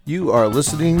You are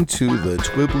listening to the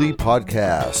Twibbly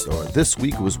Podcast, or This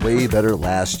Week Was Way Better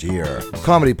Last Year.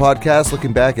 Comedy podcast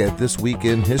looking back at this week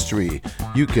in history.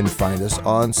 You can find us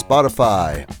on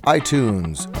Spotify,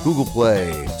 iTunes, Google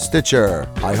Play, Stitcher,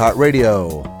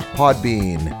 iHeartRadio,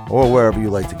 Podbean, or wherever you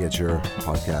like to get your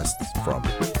podcasts from.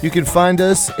 You can find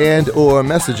us and or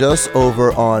message us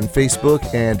over on Facebook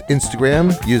and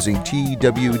Instagram using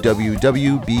TWWWBLY.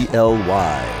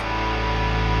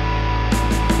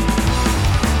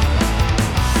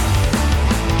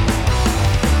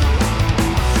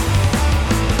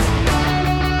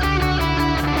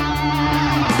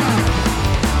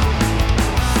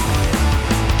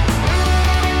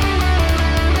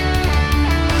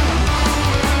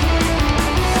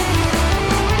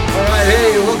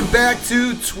 Back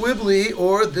to Twibbly,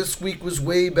 or This Week Was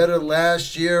Way Better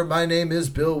Last Year. My name is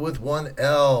Bill with one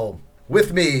L.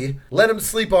 With me, let him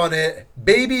sleep on it.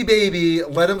 Baby,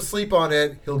 let him sleep on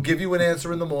it. He'll give you an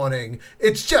answer in the morning.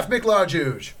 It's Jeff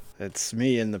McLarjuge. It's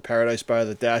me in the Paradise by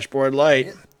the Dashboard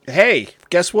Light. Hey,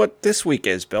 guess what this week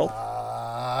is, Bill?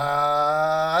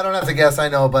 I don't have to guess, I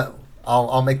know, but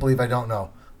I'll make believe I don't know.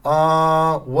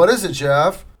 What is it,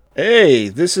 Jeff? Hey,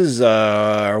 this is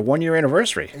our 1 year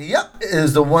anniversary. Yep, it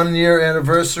is the 1 year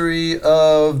anniversary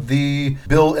of the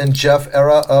Bill and Jeff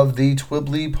era of the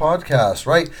Twibbly Podcast,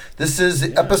 right? This is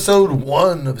episode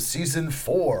 1 of season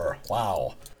 4.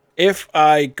 Wow. If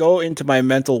I go into my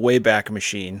mental Wayback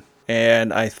Machine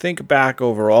and I think back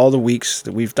over all the weeks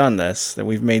that we've done this, that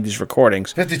we've made these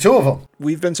recordings. 52 of them.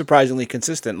 We've been surprisingly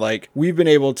consistent. Like, we've been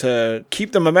able to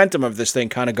keep the momentum of this thing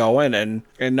kind of going and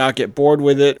not get bored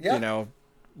with it, you know.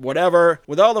 Whatever,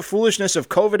 with all the foolishness of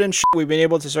COVID and shit, we've been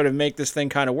able to sort of make this thing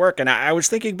kind of work. And I was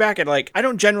thinking back at, like, I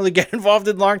don't generally get involved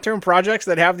in long-term projects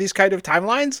that have these kind of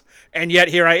timelines, and yet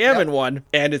here I am in one,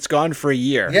 and it's gone for a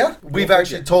year. Yeah, we've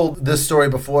actually told this story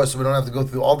before, so we don't have to go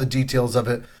through all the details of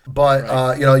it.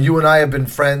 But, you and I have been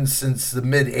friends since the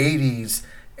mid-'80s,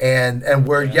 and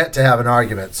we're yet to have an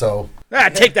argument, so...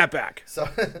 Take that back. So...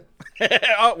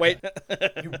 Oh, wait.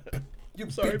 You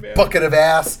sorry, big man. Bucket of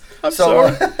ass.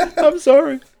 Sorry. I'm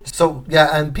sorry. So,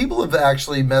 yeah, and people have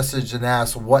actually messaged and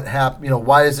asked what happened,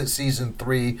 why is it season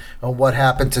 3 and what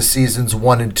happened to seasons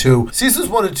 1 and 2. Seasons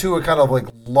 1 and 2 are kind of like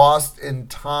lost in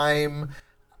time.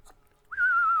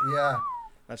 Yeah.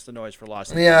 That's the noise for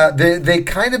lost in time. Yeah, they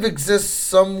kind of exist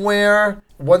somewhere.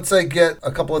 Once I get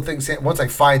a couple of things, once I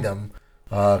find them,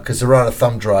 because they're on a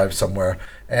thumb drive somewhere.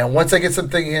 And once I get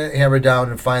something hammered down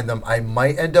and find them, I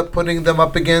might end up putting them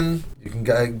up again.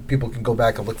 People can go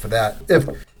back and look for that.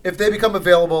 If they become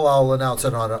available, I'll announce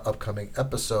it on an upcoming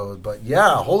episode. But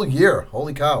yeah, a whole year.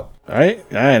 Holy cow. Right?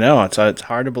 I know. It's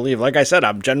hard to believe. Like I said,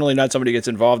 I'm generally not somebody who gets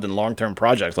involved in long-term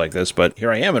projects like this, but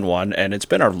here I am in one, and it's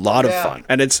been a lot of fun.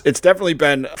 And it's definitely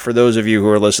been, for those of you who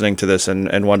are listening to this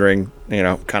and wondering,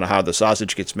 kind of how the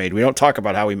sausage gets made, we don't talk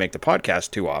about how we make the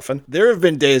podcast too often. There have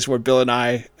been days where Bill and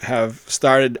I have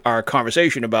started our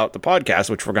conversation about the podcast,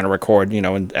 which we're going to record,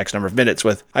 in X number of minutes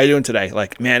with, how you doing today?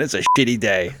 Like, man, it's a shitty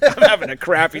day. I'm having a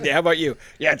crappy day. How about you?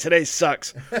 Yeah, today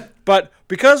sucks. But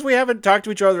because we haven't talked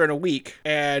to each other in a week,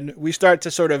 and we start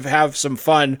to sort of have some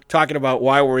fun talking about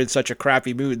why we're in such a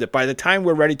crappy mood, that by the time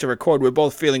we're ready to record, we're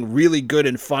both feeling really good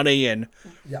and funny, and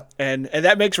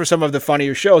that makes for some of the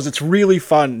funnier shows. It's really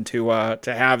fun to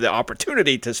have the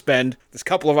opportunity to spend this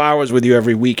couple of hours with you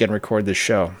every week and record this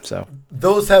show. So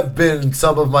those have been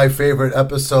some of my favorite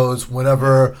episodes.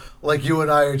 Whenever, like, you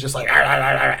and I are just like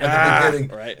at the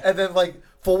beginning, right, and then like,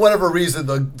 for whatever reason,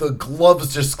 the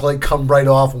gloves just like come right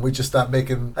off, and we just start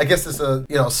making, I guess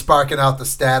it's sparking out the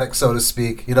static, so to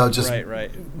speak. Just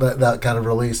right. That kind of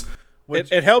release.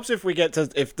 It helps if we get to,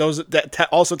 if those,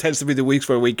 also tends to be the weeks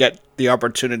where we get the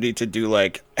opportunity to do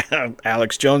like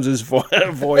Alex Jones's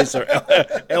voice or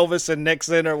Elvis and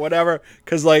Nixon or whatever,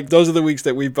 because like those are the weeks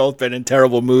that we've both been in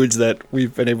terrible moods that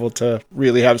we've been able to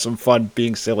really have some fun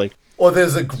being silly. Or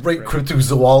there's a great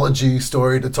cryptozoology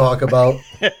story to talk about.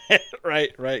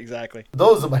 Right, exactly.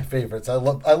 Those are my favorites. I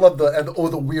love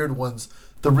the weird ones,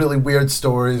 the really weird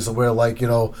stories where, like,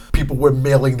 people were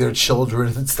mailing their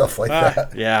children and stuff like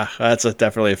that. Yeah, that's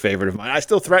definitely a favorite of mine. I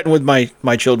still threaten with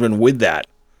my children with that.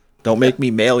 Don't make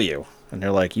me mail you. And they're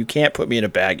like, you can't put me in a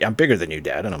bag. I'm bigger than you,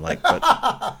 Dad. And I'm like,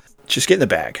 but just get in the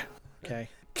bag. Okay.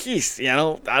 Keith,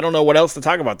 I don't know what else to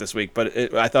talk about this week, but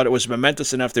I thought it was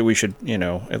momentous enough that we should,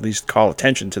 at least call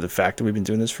attention to the fact that we've been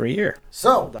doing this for a year.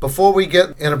 So, before we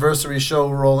get anniversary show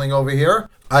rolling over here,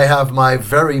 I have my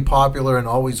very popular and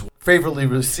always favorably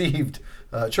received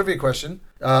Trivia question.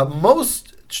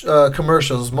 Most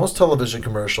television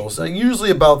commercials are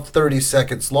usually about 30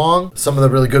 seconds long. Some of the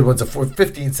really good ones are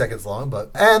 15 seconds long,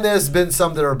 and there's been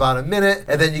some that are about a minute,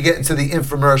 and then you get into the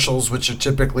infomercials, which are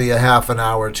typically a half an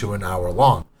hour to an hour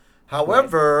long.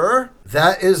 However,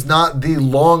 that is not the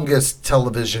longest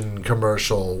television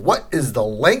commercial. What is the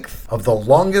length of the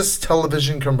longest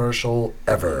television commercial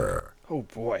ever? Oh,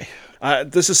 boy.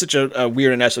 This is such a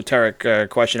weird and esoteric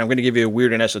question. I'm going to give you a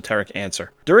weird and esoteric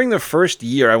answer. During the first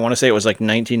year, I want to say it was like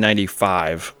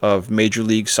 1995, of Major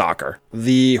League Soccer,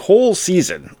 the whole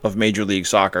season of Major League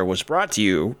Soccer was brought to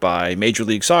you by Major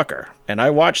League Soccer. And I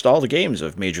watched all the games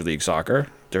of Major League Soccer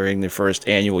during the first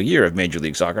annual year of Major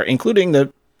League Soccer, including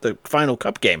the final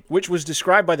cup game, which was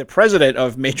described by the president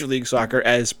of Major League Soccer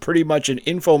as pretty much an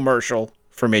infomercial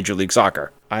for Major League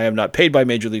Soccer. I am not paid by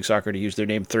Major League Soccer to use their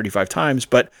name 35 times,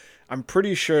 but I'm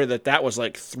pretty sure that was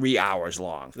like 3 hours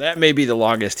long. That may be the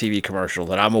longest TV commercial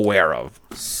that I'm aware of.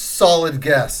 Solid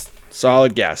guess.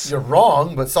 Solid guess. You're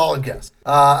wrong, but solid guess.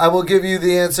 I will give you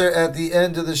the answer at the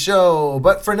end of the show,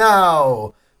 but for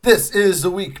now, this is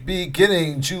the week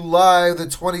beginning July the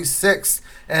 26th,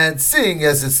 and seeing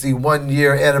as it's the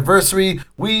 1-year anniversary,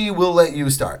 we will let you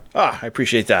start. I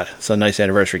appreciate that. It's a nice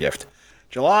anniversary gift.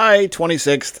 July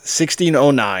 26th,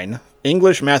 1609,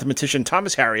 English mathematician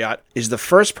Thomas Harriot is the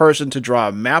first person to draw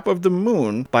a map of the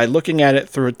moon by looking at it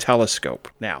through a telescope.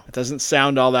 Now, it doesn't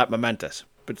sound all that momentous,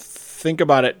 but think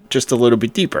about it just a little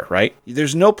bit deeper, right?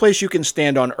 There's no place you can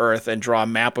stand on Earth and draw a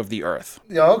map of the Earth.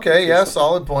 Yeah, okay, yeah,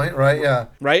 solid point, right, yeah.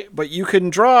 Right? But you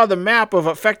can draw the map of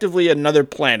effectively another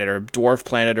planet or dwarf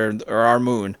planet or our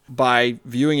moon by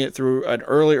viewing it through an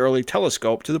early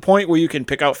telescope to the point where you can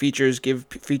pick out features, give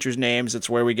features names. It's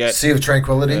where we get Sea of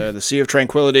Tranquility. The Sea of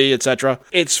Tranquility, etc.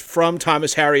 It's from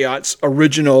Thomas Harriot's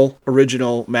original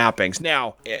mappings.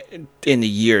 Now, in the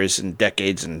years and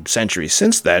decades and centuries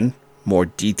since then, more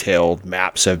detailed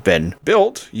maps have been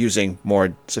built using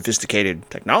more sophisticated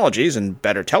technologies and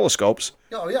better telescopes.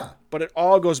 Oh, yeah. But it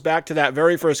all goes back to that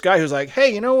very first guy who's like,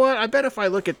 hey, you know what? I bet if I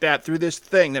look at that through this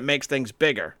thing that makes things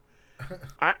bigger,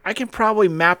 I can probably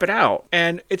map it out.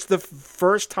 And it's the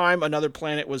first time another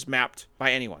planet was mapped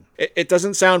by anyone. It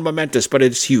doesn't sound momentous, but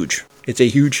it's huge. It's a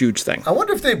huge, huge thing. I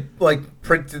wonder if they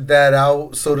printed that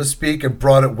out, so to speak, and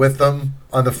brought it with them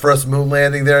on the first moon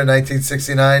landing there in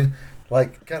 1969.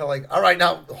 All right,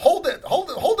 now hold it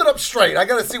up straight. I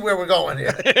got to see where we're going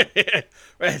here.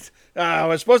 Right.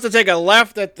 We're supposed to take a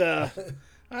left at the.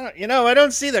 I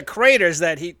don't see the craters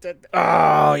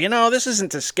this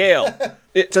isn't to scale.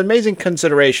 It's an amazing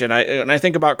consideration. I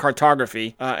think about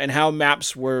cartography and how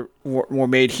maps were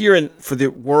made here for the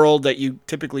world that you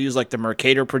typically use, like the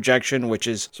Mercator projection, which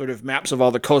is sort of maps of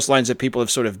all the coastlines that people have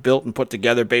sort of built and put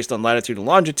together based on latitude and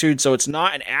longitude. So it's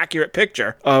not an accurate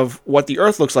picture of what the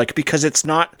Earth looks like because it's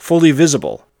not fully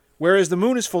visible. Whereas the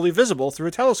moon is fully visible through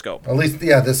a telescope. At least,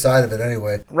 yeah, this side of it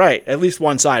anyway. Right, at least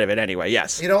one side of it anyway,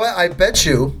 yes. You know what? I bet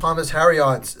you Thomas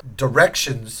Harriot's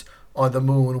directions on the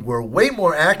moon were way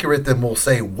more accurate than, we'll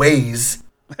say, Waze.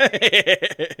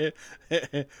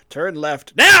 Turn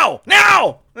left. Now!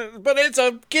 But it's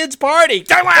a kid's party.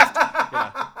 Turn left!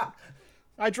 Yeah.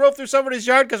 I drove through somebody's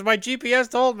yard because my GPS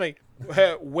told me.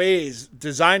 Waze,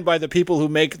 designed by the people who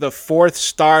make the 4th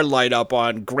star light up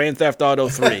on Grand Theft Auto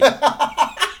 3.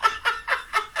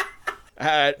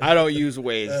 I don't use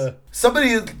Waze.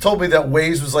 Somebody told me that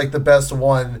Waze was the best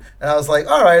one, and I was like,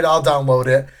 all right, I'll download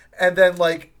it. And then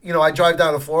I drive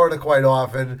down to Florida quite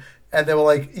often, and they were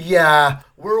like, yeah,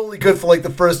 we're only good for the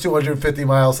first 250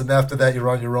 miles, and after that you're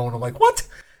on your own. I'm like, what?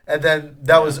 And then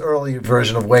that was early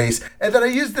version of Waze. And then I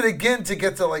used it again to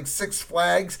get to Six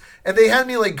Flags. And they had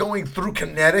me going through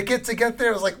Connecticut to get there.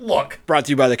 I was like, look. Brought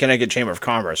to you by the Connecticut Chamber of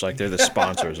Commerce. They're the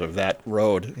sponsors of that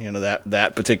road,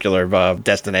 that particular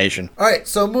destination. All right.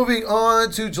 So moving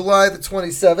on to July the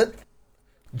 27th.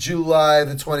 July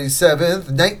the 27th,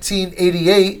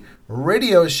 1988.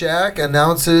 Radio Shack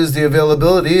announces the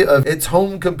availability of its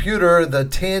home computer, the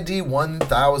Tandy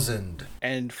 1000.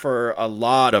 And for a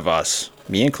lot of us,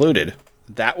 me included,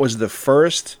 that was the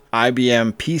first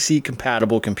IBM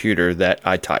PC-compatible computer that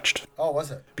I touched. Oh, was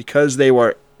it? Because they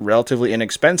were relatively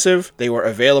inexpensive, they were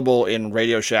available in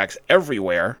Radio Shacks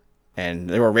everywhere, and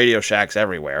there were Radio Shacks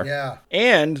everywhere. Yeah.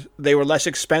 And they were less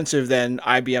expensive than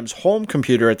IBM's home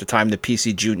computer at the time, the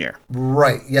PC Junior.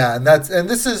 Right, yeah, and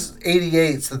this is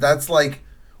 88, so that's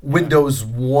Windows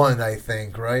 1, I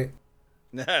think, right?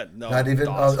 No, not even.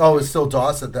 DOS. It's still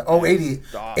DOS at that. 80.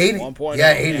 DOS 80. 1.0.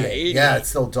 Yeah, 88. Yeah, it's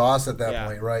still DOS at that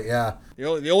point, right? Yeah.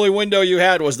 The only window you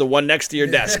had was the one next to your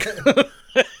desk.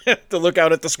 to look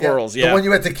out at the squirrels. The one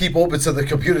you had to keep open so the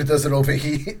computer doesn't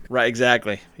overheat. Right,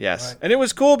 exactly. Yes. Right. And it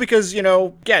was cool because,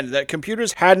 again, that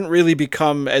computers hadn't really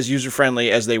become as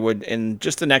user-friendly as they would in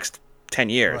just the next 10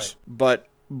 years. Right.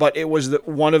 But it was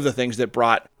one of the things that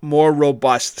brought more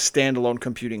robust standalone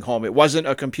computing home. It wasn't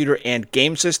a computer and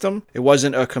game system. It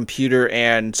wasn't a computer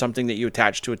and something that you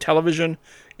attached to a television.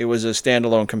 It was a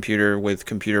standalone computer with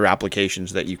computer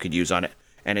applications that you could use on it.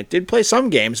 And it did play some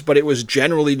games, but it was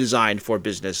generally designed for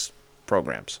business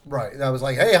programs. Right. That was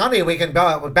like, hey, honey, we can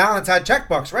balance our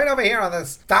checkbooks right over here on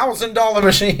this $1,000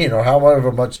 machine, or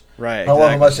however much they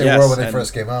were when they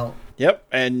first came out. Yep.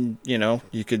 And,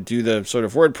 you could do the sort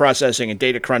of word processing and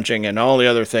data crunching and all the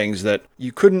other things that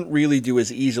you couldn't really do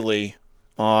as easily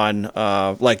on,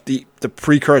 like the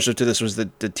precursor to this was the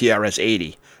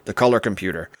TRS-80. The color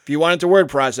computer. If you wanted to word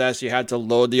process, you had to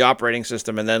load the operating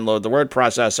system and then load the word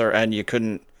processor, and you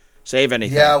couldn't save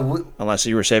anything unless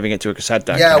you were saving it to a cassette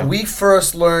deck. Yeah, we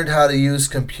first learned how to use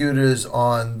computers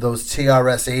on those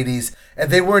TRS-80s, and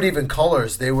they weren't even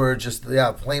colors. They were just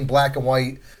plain black and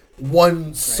white,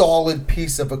 one solid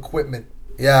piece of equipment.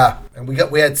 Yeah, and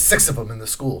we had 6 of them in the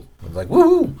school. I was like,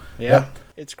 woohoo! Yeah,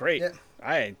 it's great.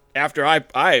 Yeah. After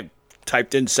I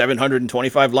typed in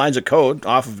 725 lines of code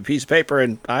off of a piece of paper,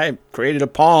 and I created a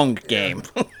Pong game.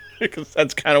 Because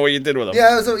that's kind of what you did with them.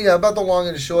 Yeah, about the long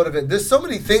and short of it. There's so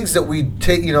many things that we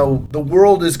take, the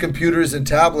world is computers and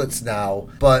tablets now,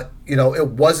 but, it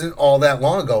wasn't all that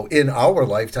long ago, in our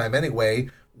lifetime anyway,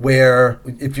 where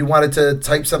if you wanted to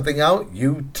type something out,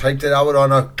 you typed it out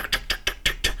on a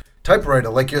typewriter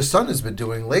like your son has been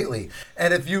doing lately.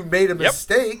 And if you made a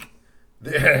mistake,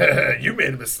 you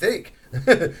made a mistake.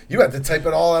 You have to type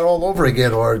it all over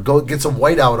again, or go get some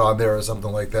whiteout on there or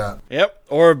something like that. Yep.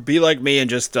 Or be like me and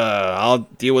just I'll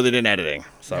deal with it in editing.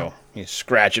 So you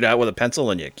scratch it out with a pencil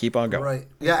and you keep on going. Right.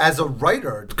 Yeah. As a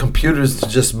writer, computers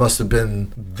just must have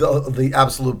been the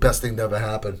absolute best thing that ever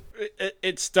happened.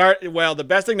 The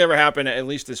best thing that ever happened, at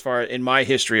least as far in my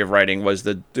history of writing, was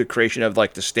the creation of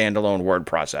like the standalone word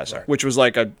processor, which was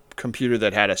like a computer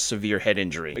that had a severe head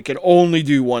injury. It could only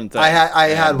do one thing. I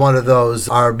had one of those.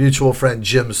 Our mutual friend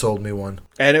Jim sold me one.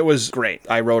 And it was great.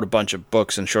 I wrote a bunch of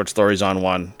books and short stories on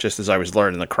one just as I was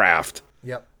learning the craft.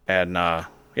 Yep. And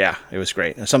it was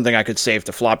great. It's something I could save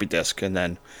to floppy disk and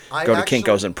then go to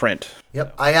Kinko's and print.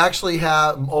 Yep. I actually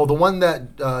have, the one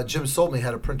that Jim sold me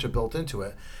had a printer built into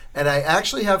it. And I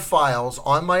actually have files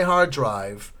on my hard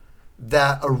drive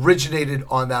that originated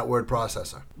on that word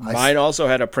processor. Mine also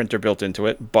had a printer built into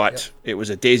it, but it was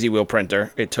a daisy wheel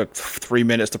printer. It took 3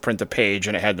 minutes to print a page,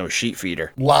 and it had no sheet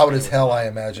feeder. Loud as hell, I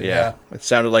imagine. Yeah. It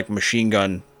sounded like machine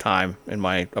gun time in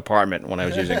my apartment when I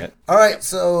was using it. All right,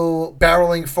 so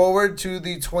barreling forward to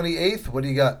the 28th, what do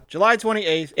you got? July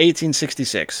 28th,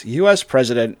 1866. U.S.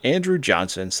 President Andrew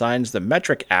Johnson signs the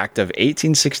Metric Act of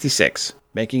 1866,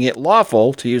 making it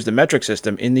lawful to use the metric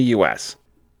system in the U.S.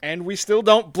 And we still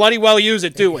don't bloody well use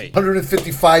it, do we?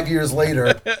 155 years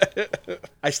later.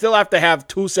 I still have to have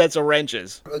 2 sets of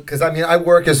wrenches. Because, I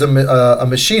work as a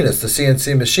machinist, a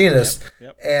CNC machinist,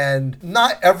 and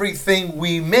not everything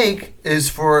we make is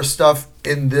for stuff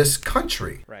in this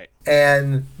country. Right.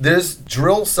 And there's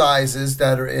drill sizes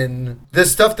that are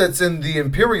there's stuff that's in the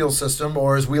imperial system,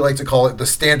 or as we like to call it, the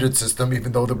standard system,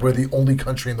 even though we're the only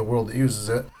country in the world that uses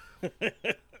it.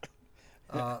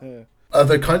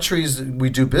 Other countries, we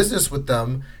do business with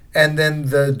them, and then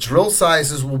the drill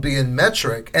sizes will be in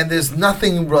metric, and there's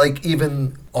nothing like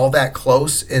even all that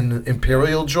close in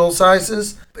imperial drill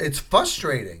sizes. It's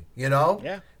frustrating,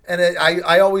 Yeah. And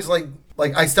I always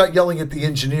I start yelling at the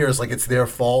engineers like it's their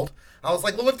fault. I was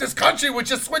like, well, if this country would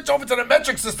just switch over to the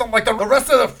metric system like the rest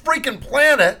of the freaking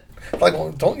planet. Like,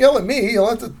 well, don't yell at me. You'll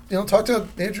have to, talk to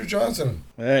Andrew Johnson.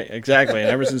 Right, exactly. And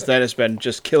ever since then, it's been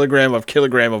just kilogram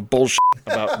of bullshit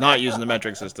about not using the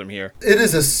metric system here. It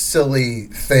is a silly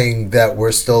thing that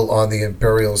we're still on the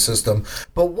imperial system.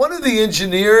 But one of the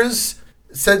engineers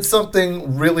said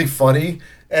something really funny,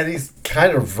 and he's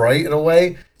kind of right in a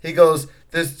way. He goes,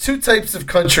 there's 2 types of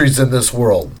countries in this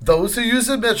world. Those who use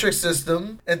a metric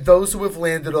system and those who have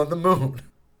landed on the moon.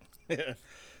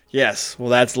 Yes, well,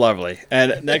 that's lovely.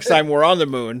 And next time we're on the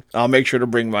moon, I'll make sure to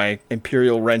bring my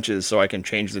imperial wrenches so I can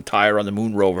change the tire on the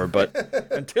moon rover. But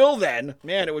until then,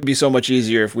 man, it would be so much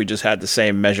easier if we just had the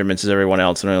same measurements as everyone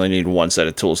else and only need one set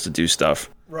of tools to do stuff.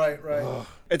 Right.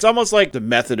 It's almost like the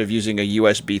method of using a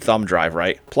USB thumb drive,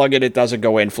 right? Plug it doesn't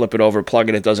go in, flip it over, plug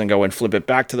it doesn't go in, flip it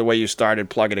back to the way you started,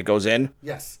 plug it goes in.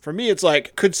 Yes. For me, it's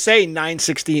like, could say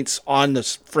 9/16 on the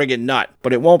friggin' nut,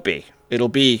 but it won't be. it'll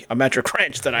be a metric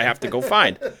wrench that I have to go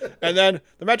find. And then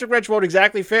the metric wrench won't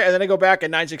exactly fit, and then I go back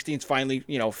and 9/16 finally,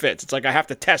 fits. It's like I have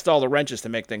to test all the wrenches to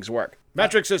make things work.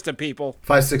 Metric system, people.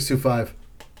 5625.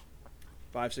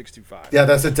 5625. Yeah,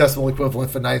 that's a decimal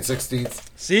equivalent for 9/16.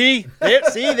 See,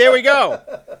 there we go.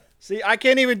 See, I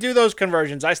can't even do those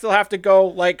conversions. I still have to go,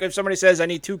 like, if somebody says I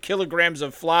need 2 kilograms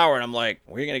of flour, and I'm like,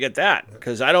 where are you going to get that?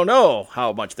 Because I don't know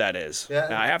how much that is. Yeah.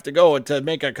 I have to go to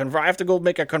make a I have to go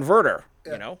make a converter,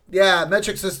 Yeah,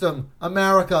 metric system,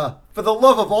 America. For the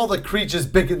love of all the creatures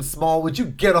big and small, would you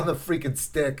get on the freaking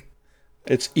stick?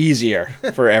 It's easier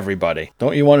for everybody.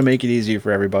 Don't you want to make it easier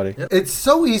for everybody? It's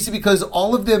so easy because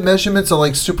all of their measurements are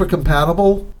like super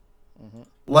compatible. Mm-hmm.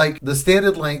 Like the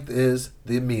standard length is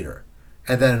the meter.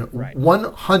 And then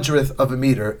 1/100th of a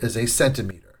meter is a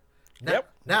centimeter.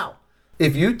 Now,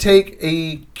 if you take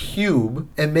a cube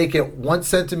and make it 1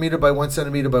 centimeter by 1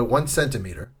 centimeter by 1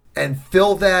 centimeter and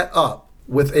fill that up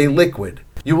with a liquid,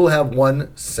 you will have 1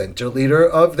 centiliter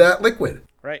of that liquid.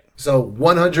 Right. So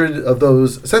 100 of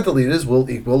those centiliters will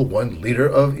equal 1 liter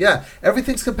of,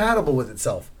 everything's compatible with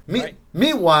itself.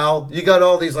 Meanwhile, you got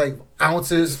all these like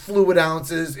ounces, fluid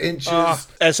ounces, inches.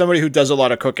 As somebody who does a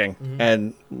lot of cooking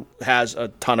and has a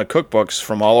ton of cookbooks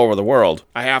from all over the world,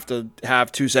 I have to have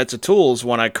 2 sets of tools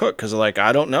when I cook because, like,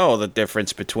 I don't know the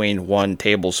difference between 1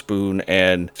 tablespoon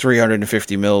and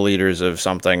 350 milliliters of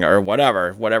something or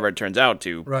whatever it turns out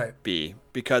to be.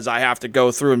 Because I have to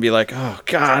go through and be like, oh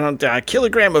God, a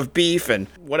kilogram of beef and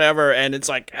whatever, and it's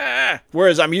like,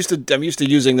 Whereas I'm used to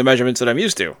using the measurements that I'm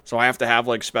used to, so I have to have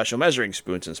like special measuring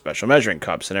spoons and special measuring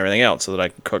cups and everything else so that I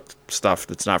can cook stuff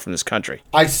that's not from this country.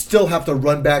 I still have to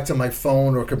run back to my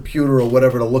phone or computer or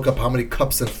whatever to look up how many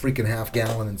cups in a freaking half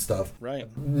gallon and stuff. Right.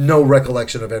 No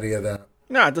recollection of any of that.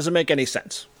 No, it doesn't make any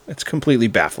sense. It's completely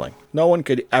baffling. No one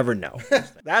could ever know.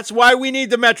 That's why we need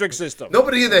the metric system.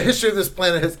 Nobody in the history of this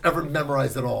planet has ever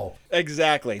memorized it all.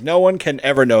 Exactly. No one can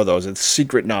ever know those. It's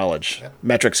secret knowledge. Yep.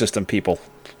 Metric system people.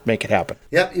 Make it happen.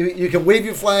 Yep. You can wave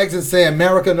your flags and say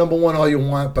America #1 all you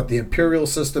want, but the imperial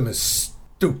system is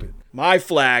stupid. My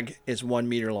flag is 1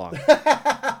 meter long.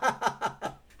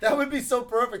 That would be so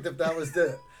perfect if that was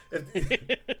it.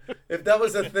 If that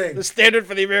was a thing. The standard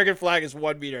for the American flag is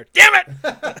 1 meter. Damn it!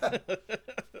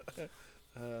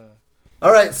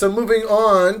 All right, so moving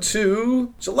on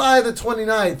to July the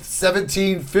 29th,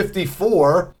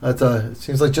 1754. It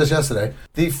seems like just yesterday.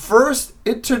 The first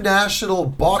international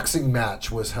boxing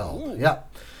match was held. Ooh. Yeah.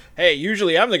 Hey,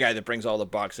 usually I'm the guy that brings all the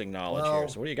boxing knowledge here.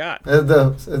 So what do you got?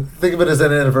 Think of it as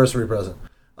an anniversary present.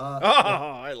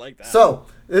 I like that. So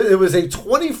it was a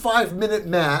 25-minute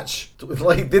match.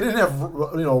 Like they didn't have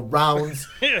rounds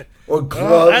or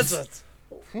gloves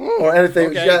or anything.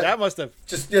 Okay, that must have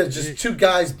just 2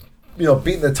 guys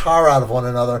beating the tar out of one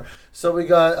another. So we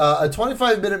got a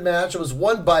 25-minute match. It was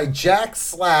won by Jack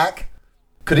Slack.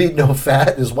 Could eat no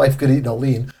fat. His wife could eat no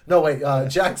lean. No wait,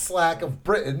 Jack Slack of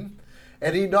Britain,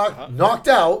 and he knocked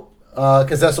out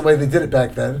because that's the way they did it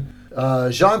back then.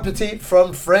 Jean Petit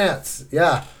from France.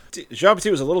 Yeah. Jean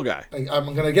Petit was a little guy.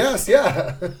 I'm going to guess,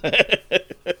 yeah.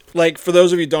 Like, for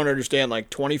those of you who don't understand, like,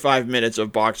 25 minutes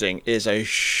of boxing is a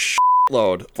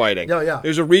load fighting. Yeah.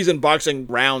 There's a reason boxing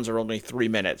rounds are only 3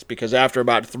 minutes, because after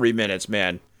about 3 minutes,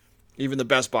 man, even the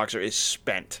best boxer is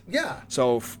spent. Yeah.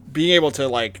 So being able to,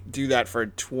 like, do that for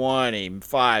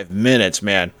 25 minutes,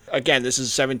 man. Again, this is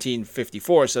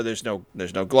 1754, so there's no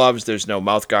gloves, there's no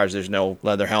mouth guards, there's no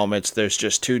leather helmets. There's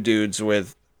just 2 dudes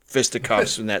with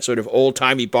fisticuffs and that sort of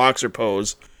old-timey boxer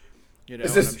pose. And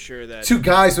I'm sure that 2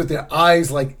 guys with their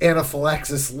eyes like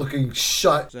anaphylaxis looking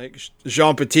shut. Like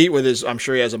Jean Petit with his, I'm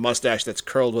sure he has a mustache that's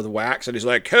curled with wax, and he's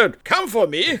like, "Kid, come for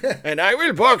me, and I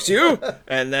will box you."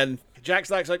 And then Jack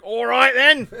Slack's like, "All right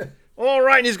then, all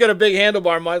right." And he's got a big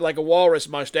handlebar, like a walrus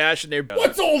mustache, and they're,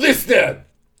 "What's all this then?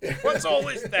 What's all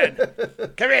this then?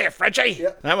 Come here, Frenchie."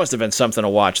 Yeah. That must have been something to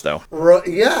watch, though.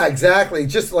 Yeah, exactly.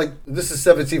 Just like, this is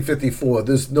 1754.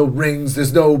 There's no rings.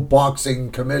 There's no boxing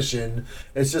commission.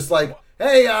 It's just like,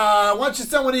 hey, why don't you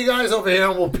send one of you guys over here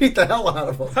and we'll beat the hell out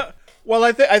of them. Well,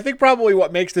 I think probably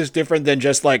what makes this different than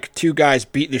just like 2 guys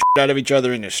beating the shit out of each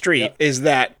other in the street is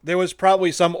that there was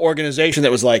probably some organization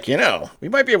that was like, we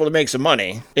might be able to make some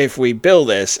money if we bill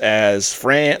this as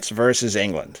France versus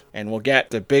England. And we'll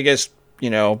get the biggest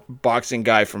boxing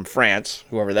guy from France,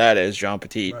 whoever that is, Jean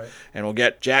Petit, right. And we'll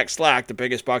get Jack Slack, the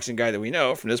biggest boxing guy that we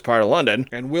know from this part of London,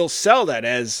 and we'll sell that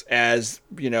as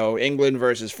England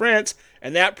versus France,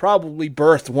 and that probably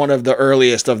birthed one of the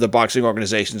earliest of the boxing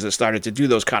organizations that started to do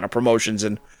those kind of promotions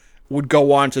and would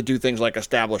go on to do things like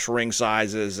establish ring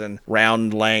sizes and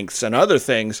round lengths and other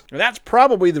things. And that's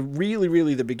probably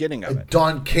really the beginning of it.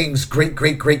 Don King's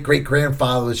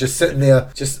great-great-great-great-grandfather was just sitting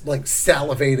there, just like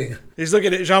salivating. He's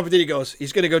looking at Jean Petit. He goes,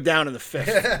 he's going to go down in the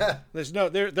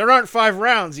 5th. There aren't 5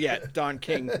 rounds yet, Don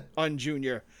King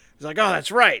Jr. He's like, oh, that's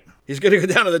right. He's going to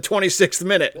go down to the 26th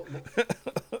minute.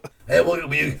 Hey,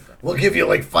 we'll give you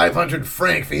like 500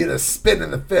 francs for you to spin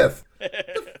in the 5th.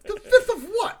 The 5th of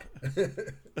what?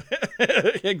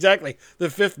 Exactly. The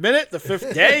 5th minute, the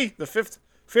 5th day, the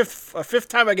fifth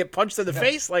time I get punched in the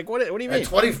face. Like, what do you mean?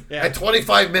 At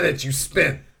 25 minutes, you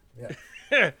spin.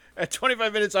 Yeah. At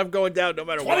 25 minutes, I'm going down no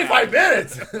matter 25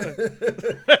 minutes.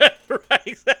 Right,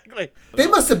 exactly. They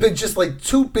must have been just like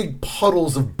 2 big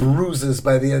puddles of bruises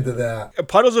by the end of that.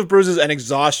 Puddles of bruises and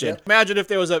exhaustion. Yeah. Imagine if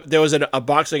there was a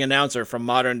boxing announcer from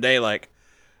modern day, like,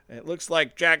 it looks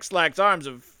like Jack Slack's arms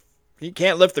he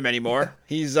can't lift them anymore.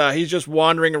 He's just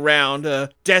wandering around,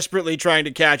 desperately trying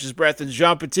to catch his breath. And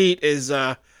Jean Petit is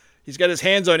he's got his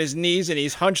hands on his knees and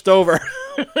he's hunched over.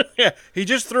 Yeah, he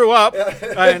just threw up,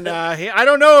 and I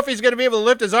don't know if he's going to be able to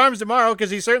lift his arms tomorrow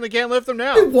because he certainly can't lift them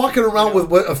now. You're walking around with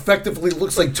what effectively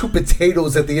looks like 2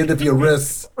 potatoes at the end of your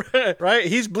wrists. Right?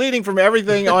 He's bleeding from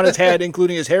everything on his head,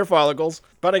 including his hair follicles.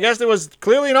 But I guess there was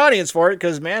clearly an audience for it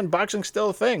because, man, boxing's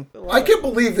still a thing. I can't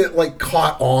believe it like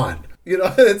caught on. You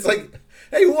know, it's like,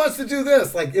 hey, who wants to do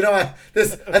this? Like, you know, I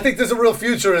think there's a real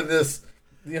future in this.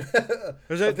 I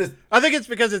think it's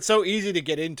because it's so easy to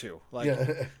get into. Like,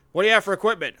 what do you have for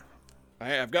equipment?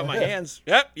 I've got my hands.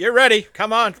 Yep, you're ready.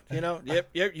 Come on. You know, yep,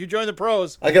 you join the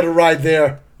pros. I got to ride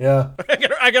there. Yeah.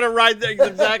 I got to ride there.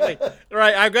 Exactly.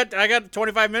 Right. I got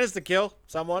 25 minutes to kill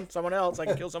someone else. I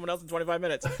can kill someone else in 25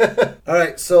 minutes. All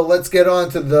right. So let's get on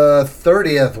to the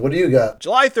 30th. What do you got?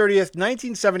 July 30th,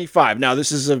 1975. Now,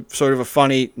 this is a sort of a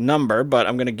funny number, but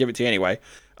I'm going to give it to you anyway.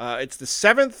 It's the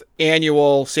 7th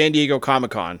annual San Diego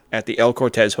Comic-Con at the El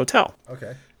Cortez Hotel.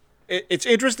 Okay. It's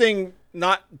interesting,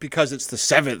 not because it's the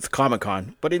 7th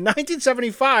Comic-Con, but in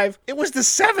 1975, it was the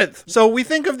 7th. So we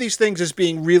think of these things as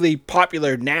being really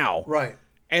popular now. Right.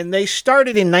 And they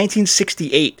started in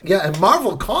 1968. Yeah, and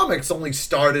Marvel Comics only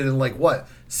started in like what?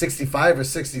 65 or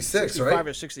 66, right? 65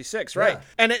 or 66, right. Yeah.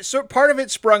 And part of it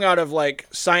sprung out of like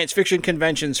science fiction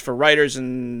conventions for writers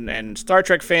and Star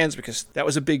Trek fans because that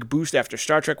was a big boost after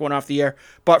Star Trek went off the air.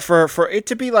 But for it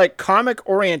to be like comic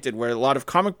oriented, where a lot of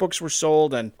comic books were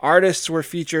sold and artists were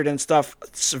featured and stuff,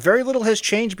 very little has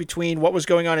changed between what was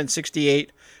going on in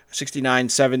 68, 69,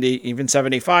 70, even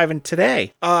 75 and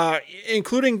today,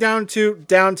 including down to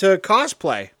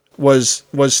cosplay. Was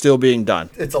still being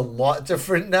done. It's a lot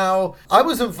different now. I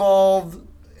was involved,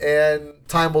 and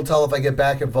time will tell if I get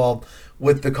back involved,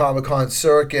 with the Comic-Con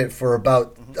circuit for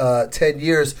about 10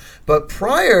 years. But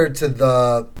prior to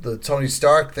the Tony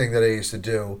Stark thing that I used to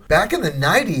do, back in the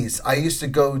 90s, I used to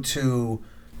go to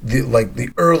the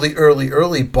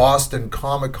early Boston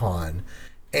Comic-Con.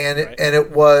 And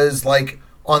it was like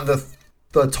on the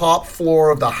top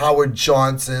floor of the Howard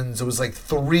Johnsons. It was like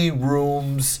 3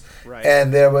 rooms. Right.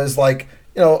 And there was like,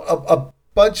 you know, a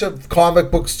bunch of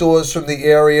comic book stores from the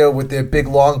area with their big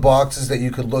long boxes that you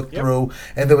could look through.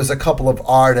 And there was a couple of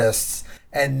artists.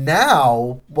 And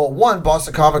now, well, 1,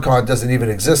 Boston Comic Con doesn't even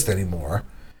exist anymore.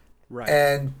 Right.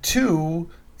 And 2,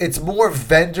 it's more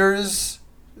vendors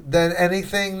than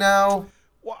anything now.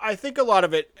 Well, I think a lot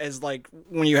of it is like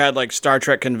when you had like Star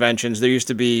Trek conventions, there used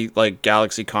to be like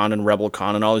Galaxy Con and Rebel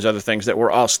Con and all these other things that were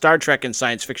all Star Trek and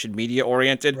science fiction media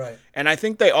oriented. Right. And I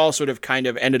think they all sort of kind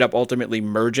of ended up ultimately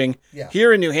merging. Yeah.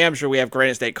 Here in New Hampshire, we have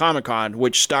Granite State Comic Con,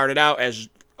 which started out as,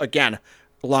 again,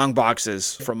 long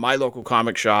boxes from my local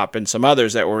comic shop and some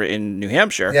others that were in New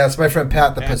Hampshire. Yeah, it's my friend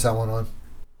Pat that puts that one on.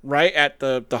 Right at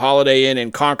the Holiday Inn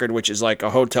in Concord, which is like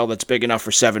a hotel that's big enough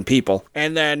for 7 people.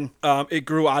 And then it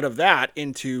grew out of that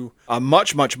into a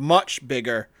much, much, much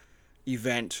bigger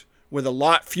event with a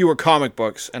lot fewer comic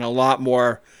books and a lot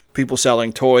more people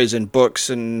selling toys and books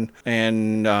and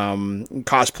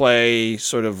cosplay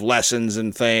sort of lessons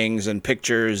and things and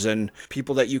pictures and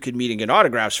people that you could meet and get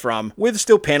autographs from, with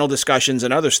still panel discussions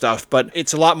and other stuff. But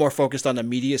it's a lot more focused on the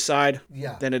media side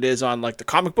than it is on like the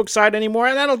comic book side anymore.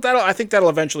 And I think that'll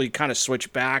eventually kind of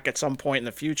switch back at some point in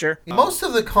the future. Most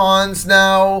of the cons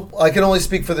now, I can only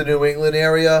speak for the New England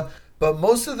area, but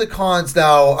most of the cons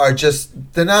now are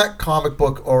they're not comic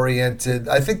book oriented.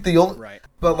 I think the only... Right.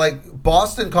 But like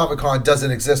Boston Comic Con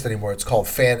doesn't exist anymore. It's called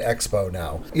Fan Expo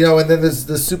now. You know, and then there's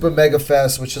the Super Mega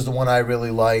Fest, which is the one I really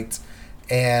liked.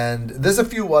 And there's a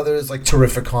few others like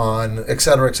Terrificon, et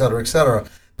cetera, et cetera, et cetera.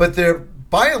 But they're,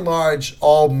 by and large,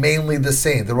 all mainly the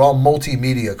same. They're all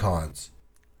multimedia cons.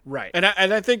 Right. And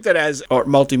I think that as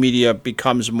multimedia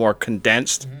becomes more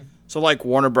condensed, So like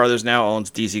Warner Brothers now owns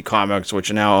DC Comics,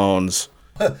 which now owns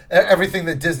Everything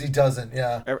that Disney doesn't,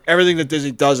 yeah. everything that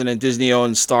Disney doesn't, and Disney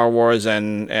owns Star Wars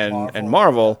and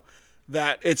Marvel.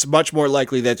 That it's much more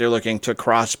likely that they're looking to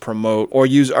cross promote or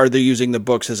are they using the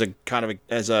books as a kind of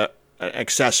an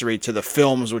accessory to the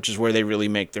films, which is where they really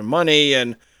make their money,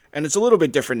 and it's a little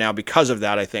bit different now because of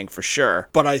that, I think, for sure.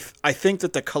 But I think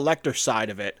that the collector side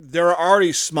of it, there are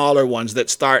already smaller ones that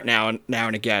start now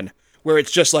and again, where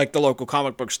it's just like the local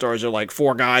comic book stores are like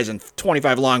 4 guys and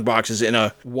 25 long boxes in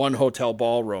a one hotel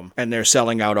ballroom, and they're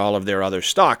selling out all of their other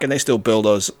stock, and they still build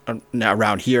those now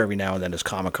around here every now and then as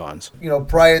Comic-Cons.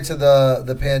 Prior to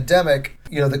the pandemic,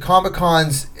 the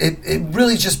Comic-Cons, it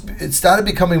really it started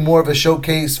becoming more of a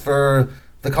showcase for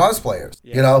the cosplayers.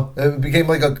 Yeah. It became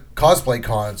like a cosplay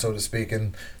con, so to speak,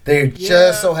 and they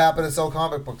just so happen to sell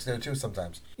comic books there too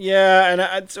sometimes. Yeah,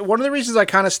 and one of the reasons I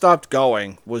kind of stopped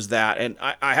going was that, and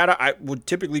I would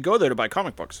typically go there to buy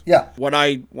comic books. Yeah. When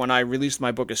I released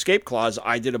my book Escape Clause,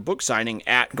 I did a book signing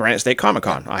at Granite State Comic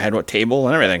Con. I had a table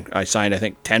and everything. I signed, I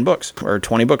think, 10 books or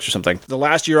 20 books or something. The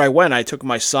last year I went, I took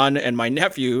my son and my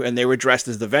nephew, and they were dressed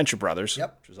as the Venture Brothers,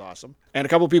 which was awesome. And a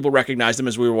couple of people recognized them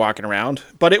as we were walking around,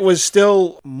 but it was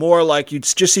still more like you'd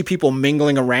just see people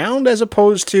mingling around as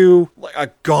opposed to like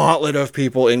a gauntlet of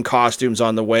people in costumes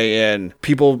on the way in.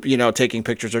 People, taking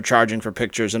pictures or charging for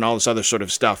pictures and all this other sort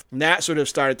of stuff. And that sort of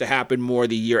started to happen more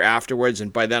the year afterwards,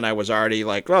 and by then I was already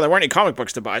like, well, there weren't any comic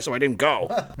books to buy, so I didn't go.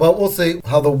 Well, we'll see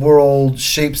how the world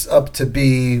shapes up to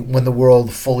be when the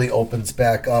world fully opens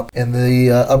back up in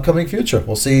the upcoming future.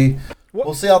 We'll see.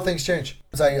 We'll see how things change.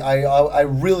 I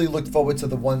really looked forward to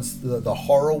the ones, the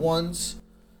horror ones,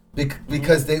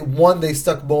 because they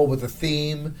stuck more with a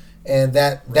theme, and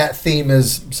that theme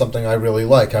is something I really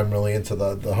like. I'm really into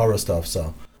the horror stuff.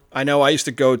 So I know I used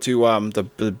to go to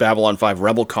the Babylon 5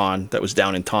 RebelCon that was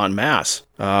down in Taunton, Mass.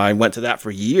 I went to that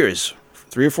for years,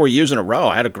 3 or 4 years in a row.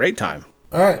 I had a great time.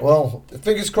 All right, well,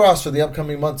 fingers crossed for the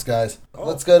upcoming months, guys.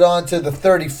 Let's get on to the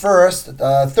 31st.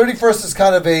 31st is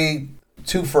kind of a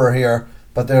twofer here,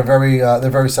 but they're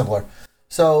very similar.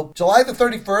 So, July the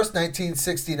 31st,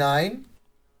 1969,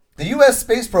 the U.S.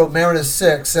 space probe Mariner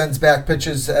 6 sends back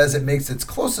pictures as it makes its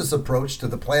closest approach to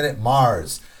the planet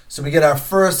Mars. So we get our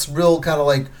first real kind of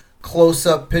like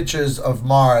close-up pictures of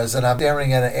Mars, and I'm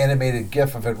staring at an animated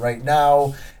GIF of it right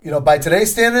now. By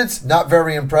today's standards, not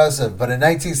very impressive, but in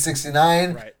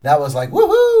 1969, that was like,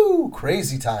 woohoo,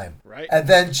 crazy time. Right. And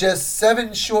then just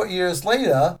 7 short years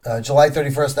later, July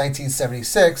 31st,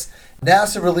 1976,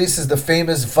 NASA releases the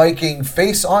famous Viking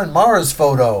face on Mars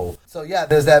photo. So yeah,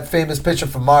 there's that famous picture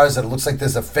from Mars that it looks like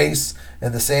there's a face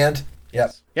in the sand.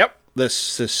 Yep.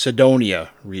 This is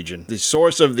Cydonia region. The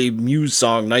source of the Muse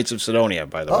song Knights of Cydonia,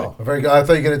 by the way. Oh, very good. I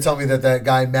thought you were going to tell me that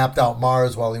guy mapped out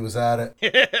Mars while he was at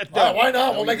it. Why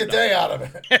not? We'll make a day out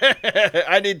of it.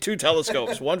 I need 2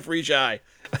 telescopes, 1 for each eye.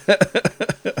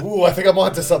 Ooh, I think I'm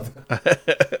onto something.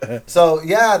 So,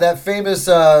 yeah, that famous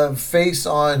face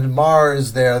on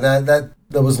Mars there, that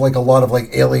was like a lot of like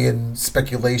alien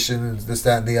speculation and this,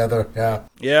 that, and the other. Yeah.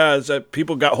 Yeah, it's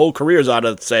people got whole careers out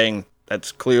of saying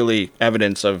that's clearly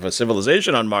evidence of a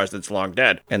civilization on Mars that's long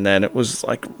dead. And then it was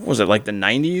like, was it like the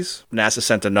 90s? NASA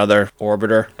sent another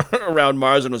orbiter around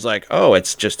Mars and was like, oh,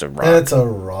 it's just a rock. It's a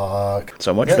rock.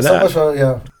 So much for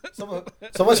that.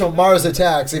 So much for Mars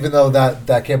Attacks, even though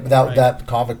that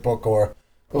comic book, or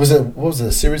what was it,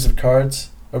 a series of cards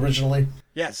originally?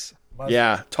 Yes.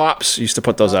 Yeah, Topps used to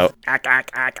put those out.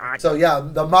 So yeah,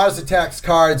 the Mars Attacks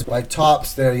cards, like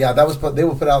Topps there, yeah, they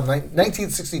were put out in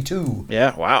 1962.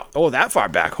 Yeah, wow. Oh, that far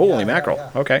back. Holy mackerel.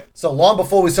 Yeah. Okay. So long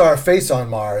before we saw our face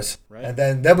on Mars. Right.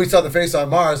 And then we saw the face on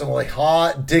Mars, and we're like,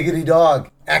 hot diggity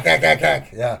dog.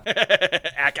 Yeah.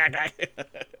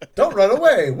 Don't run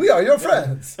away. We are your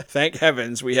friends. Thank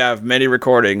heavens we have many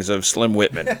recordings of Slim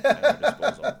Whitman at our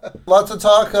disposal. Lots of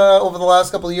talk over the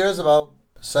last couple of years about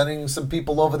sending some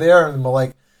people over there, and we're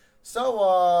like,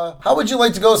 so how would you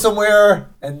like to go somewhere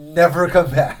and never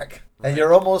come back? And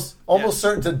you're almost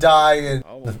certain to die in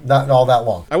not all that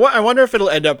long. I wonder if it'll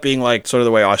end up being like sort of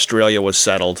the way Australia was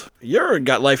settled. You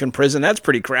got life in prison. That's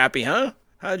pretty crappy, huh?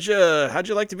 How'd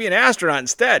you like to be an astronaut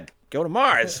instead? Go to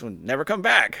Mars and never come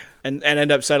back, and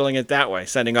end up settling it that way,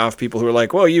 sending off people who are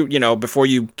like, well, you know, before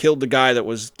you killed the guy that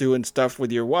was doing stuff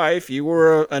with your wife, you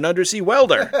were an undersea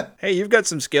welder. Hey, you've got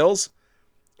some skills.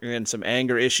 And some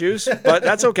anger issues, but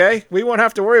that's okay. We won't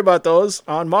have to worry about those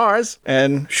on Mars,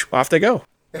 and off they go.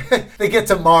 They get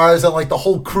to Mars, and like the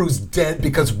whole crew's dead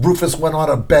because Rufus went on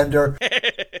a bender.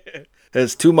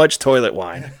 There's too much toilet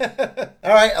wine.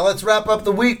 All right, let's wrap up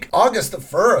the week. August the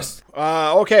 1st.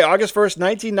 Okay, August 1st,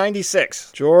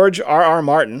 1996. George R.R.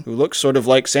 Martin, who looks sort of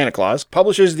like Santa Claus,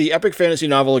 publishes the epic fantasy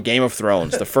novel Game of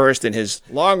Thrones, the first in his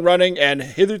long-running and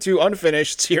hitherto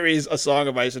unfinished series A Song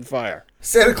of Ice and Fire.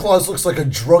 Santa Claus looks like a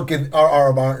drunken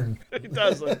R.R. Martin. He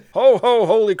does. Ho, ho,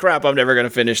 holy crap, I'm never going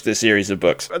to finish this series of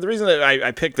books. The reason that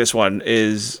I picked this one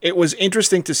is it was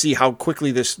interesting to see how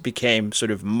quickly this became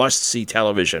sort of must-see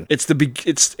television. It's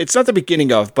not the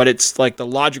beginning of, but it's like the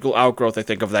logical outgrowth, I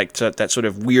think, of that sort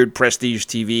of weird prestige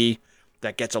TV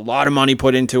that gets a lot of money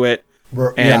put into it.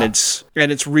 And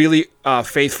it's really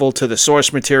faithful to the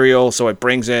source material, so it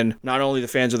brings in not only the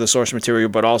fans of the source material,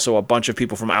 but also a bunch of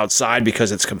people from outside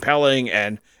because it's compelling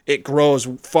and it grows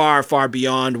far, far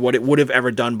beyond what it would have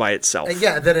ever done by itself.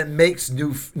 And then it makes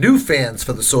new fans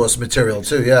for the source material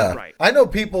too, yeah. Right. I know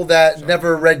people that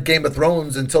never read Game of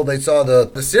Thrones until they saw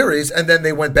the series, and then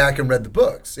they went back and read the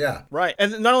books, yeah. Right.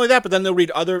 And not only that, but then they'll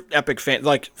read other epic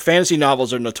fantasy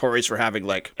novels are notorious for having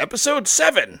like episode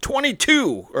 7,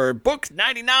 22, or book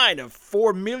 99 of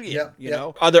 4 million, you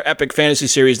know? Other epic fantasy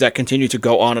series that continue to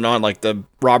go on and on, like the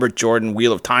Robert Jordan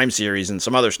Wheel of Time series and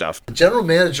some other stuff. The general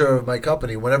manager of my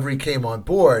company, whenever he came on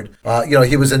board,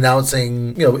 he was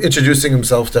announcing, introducing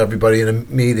himself to everybody in a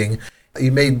meeting. He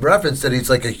made reference that he's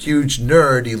like a huge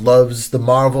nerd. He loves the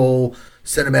Marvel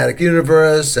Cinematic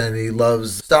Universe and he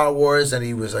loves Star Wars, and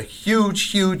he was a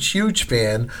huge, huge, huge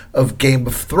fan of Game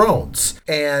of Thrones.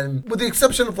 And with the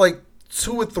exception of like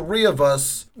 2 or 3 of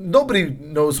us, nobody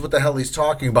knows what the hell he's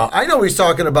talking about. I know what he's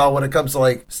talking about when it comes to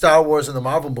like Star Wars and the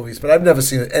Marvel movies, but I've never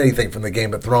seen anything from the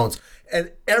Game of Thrones. And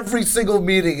every single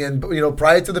meeting, and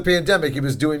prior to the pandemic, he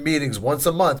was doing meetings once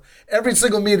a month. Every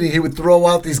single meeting, he would throw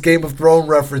out these Game of Thrones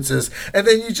references, and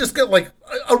then you just get like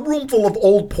a room full of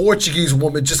old Portuguese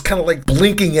women just kind of like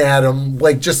blinking at him,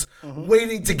 like just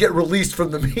waiting to get released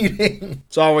from the meeting.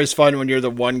 It's always fun when you're the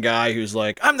one guy who's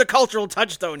like, I'm the cultural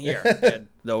touchstone here, and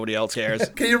nobody else cares.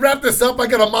 Can you wrap this up? I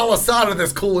got a malasada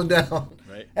that's cooling down.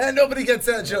 Right. And nobody gets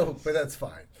that joke, but that's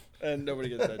fine. And nobody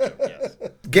gets that joke, yes.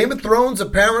 Game of Thrones,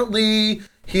 apparently,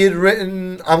 he had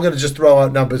written, I'm going to just throw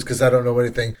out numbers because I don't know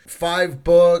anything, 5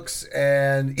 books,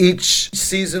 and each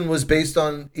season was based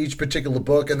on each particular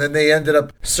book, and then they ended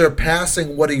up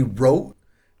surpassing what he wrote,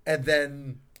 and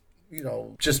then,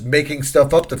 just making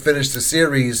stuff up to finish the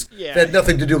series that had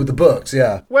nothing to do with the books,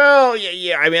 yeah. Well,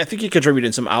 yeah. I mean, I think he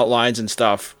contributed some outlines and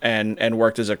stuff and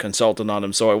worked as a consultant on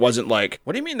them, so it wasn't like,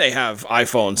 what do you mean they have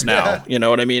iPhones now? Yeah. You know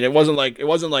what I mean? It wasn't like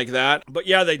that. But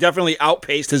yeah, they definitely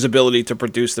outpaced his ability to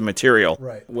produce the material,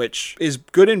 right? Which is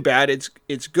good and bad.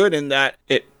 It's good in that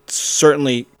it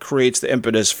certainly creates the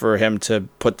impetus for him to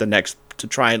put the next, to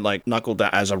try and like knuckle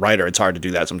down. As a writer, it's hard to do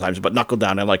that sometimes, but knuckle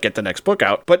down and like get the next book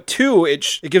out. But 2,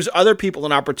 it gives other people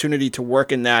an opportunity to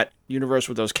work in that universe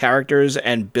with those characters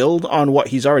and build on what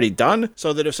he's already done,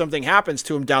 so that if something happens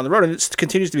to him down the road and it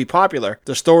continues to be popular,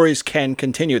 the stories can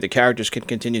continue, the characters can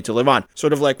continue to live on.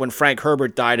 Sort of like when Frank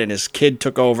Herbert died and his kid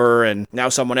took over, and now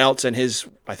someone else and his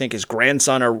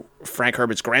grandson, or Frank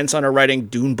Herbert's grandson, are writing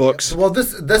Dune books. Well,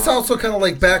 this also kind of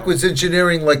like backwards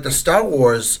engineering, like the Star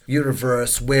Wars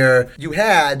universe, where you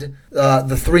had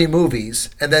the 3 movies,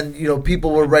 and then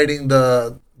people were writing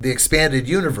the expanded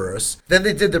universe. Then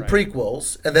they did the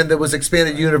prequels, and then there was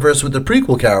expanded universe with the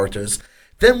prequel characters.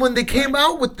 Then when they came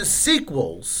out with the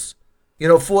sequels,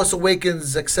 Force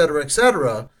Awakens,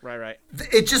 etc., right,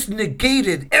 it just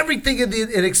negated everything in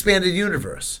the expanded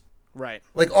universe. Right.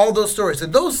 Like all those stories.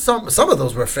 And some of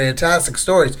those were fantastic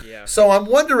stories. Yeah. So I'm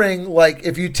wondering, like,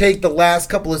 if you take the last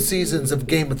couple of seasons of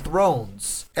Game of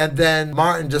Thrones, and then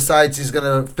Martin decides he's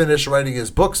going to finish writing his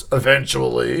books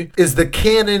eventually, is the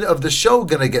canon of the show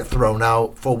going to get thrown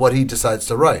out for what he decides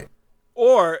to write?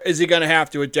 Or is he going to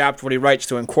have to adapt what he writes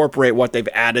to incorporate what they've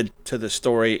added to the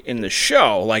story in the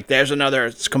show? Like, there's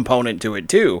another component to it,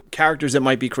 too. Characters that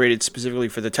might be created specifically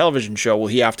for the television show, will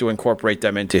he have to incorporate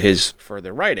them into his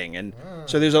further writing? And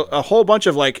so there's a whole bunch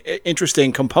of, like,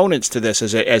 interesting components to this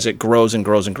as it grows and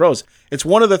grows and grows. It's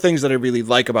one of the things that I really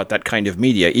like about that kind of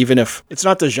media, even if it's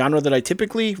not the genre that I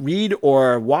typically read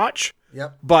or watch.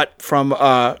 Yep. But from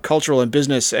a cultural and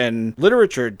business and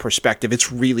literature perspective, it's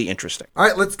really interesting. All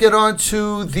right, let's get on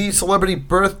to the celebrity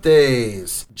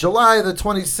birthdays. July the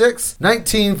 26th,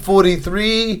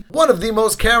 1943. One of the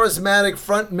most charismatic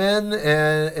frontmen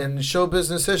in show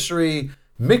business history,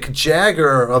 Mick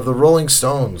Jagger of the Rolling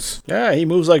Stones. Yeah, he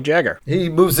moves like Jagger. He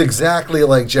moves exactly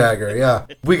like Jagger, yeah.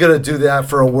 We got to do that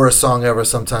for a worst song ever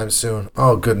sometime soon.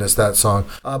 Oh, goodness, that song.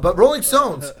 But Rolling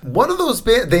Stones, one of those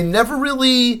bands, they never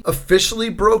really officially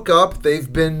broke up.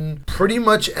 They've been pretty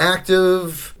much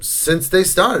active since they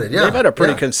started. Yeah, they've had a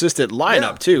pretty consistent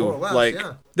lineup too. more or less, Like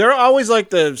they're always like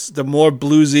the more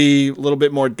bluesy, a little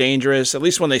bit more dangerous. At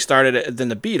least when they started it, than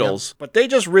the Beatles. But they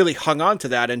just really hung on to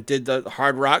that and did the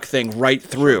hard rock thing right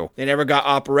through. They never got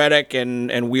operatic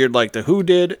and weird like the Who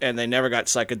did, and they never got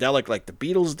psychedelic like the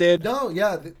Beatles did. No,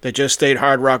 yeah. They just stayed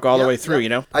hard rock all the way through. You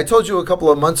know. I told you a couple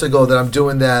of months ago that I'm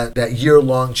doing that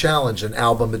year-long challenge, an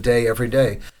album a day every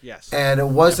day. Yes. And it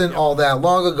wasn't all that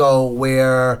long ago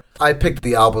where I picked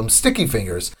the album Sticky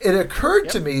Fingers. It occurred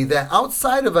to me that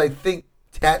outside of, I think,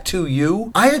 Tattoo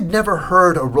You, I had never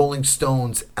heard a Rolling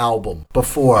Stones album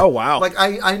before. Oh, wow. Like,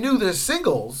 I knew their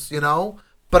singles,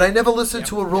 but I never listened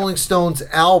to a Rolling Stones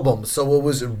album, so it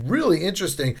was really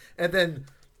interesting. And then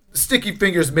Sticky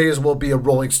Fingers may as well be a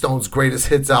Rolling Stones greatest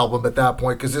hits album at that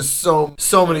point, because there's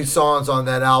so many songs on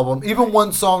that album. Even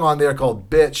one song on there called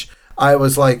Bitch, I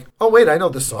was like, oh, wait, I know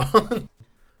this song.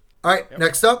 All right,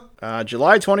 next up.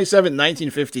 July 27,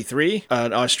 1953,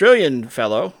 an Australian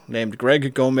fellow named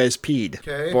Greg Gomez Peed,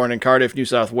 born in Cardiff, New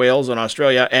South Wales in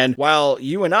Australia. And while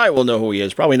you and I will know who he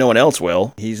is, probably no one else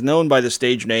will, he's known by the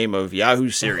stage name of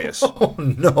Yahoo Serious. Oh,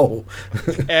 no.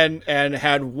 and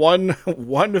had one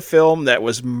film that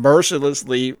was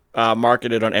mercilessly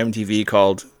marketed on MTV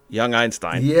called Young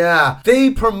Einstein. Yeah, they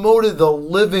promoted the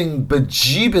living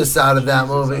bejeebus out of that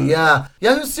movie. Yeah,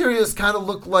 Yahoo Serious kind of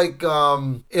looked like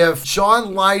if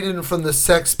John Lydon from the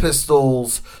Sex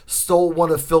Pistols stole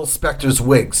one of Phil Spector's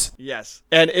wigs. Yes,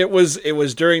 and it was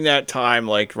during that time,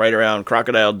 like right around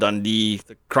Crocodile Dundee,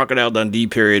 the Crocodile Dundee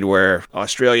period, where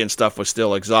Australian stuff was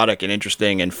still exotic and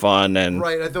interesting and fun. And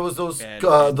right, there was those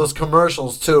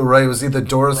commercials too. Right, it was either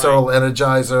Duracell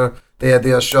Energizer. They had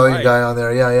the Australian guy on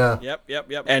there. Yeah.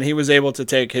 Yep. And he was able to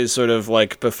take his sort of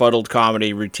like befuddled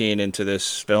comedy routine into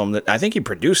this film that I think he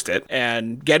produced it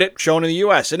and get it shown in the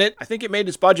U.S. And I think it made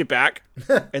its budget back.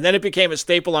 And then it became a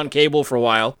staple on cable for a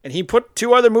while. And he put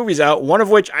 2 other movies out, one of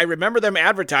which I remember them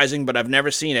advertising, but I've never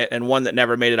seen it, and one that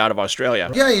never made it out of Australia.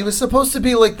 Yeah, he was supposed to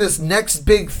be like this next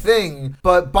big thing,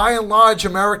 but by and large,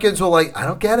 Americans were like, I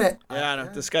don't get it. Yeah, no,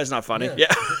 this guy's not funny.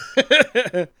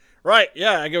 Yeah. Right,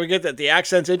 yeah, we get that. The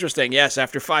accent's interesting. Yes,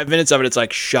 after 5 minutes of it, it's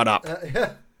like, shut up.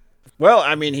 Well,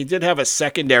 I mean, he did have a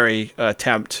secondary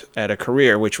attempt at a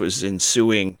career, which was in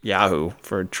suing Yahoo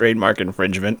for trademark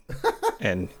infringement,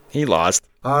 and he lost.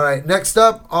 All right, next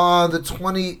up on the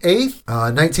 28th,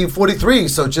 1943,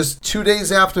 so just 2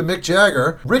 days after Mick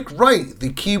Jagger, Rick Wright,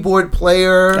 the keyboard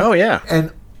player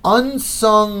and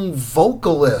unsung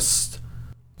vocalist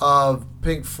of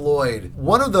Pink Floyd.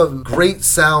 One of the great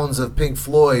sounds of Pink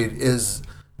Floyd is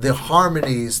the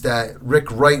harmonies that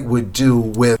Rick Wright would do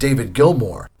with David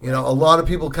Gilmour. A lot of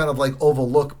people kind of like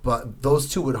overlook, but those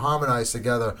two would harmonize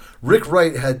together. Rick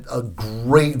Wright had a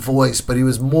great voice, but he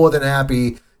was more than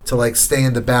happy to like stay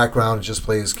in the background and just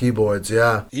play his keyboards.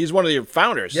 Yeah. He's one of the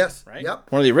founders. Yes. Right?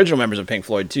 Yep. One of the original members of Pink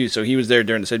Floyd too. So he was there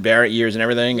during the Syd Barrett years and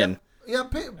everything. Yep. And yeah,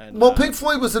 Pink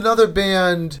Floyd was another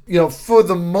band, for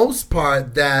the most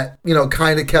part that,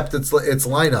 kind of kept its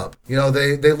lineup.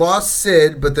 They lost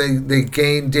Sid, but they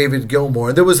gained David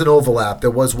Gilmour. There was an overlap.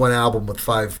 There was one album with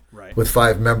five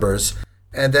members.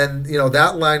 And then,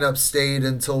 that lineup stayed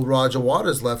until Roger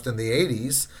Waters left in the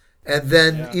 80s. And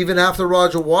then even after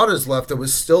Roger Waters left, it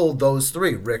was still those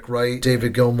 3, Rick Wright,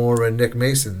 David Gilmour, and Nick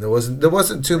Mason. There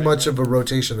wasn't too much of a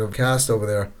rotation of cast over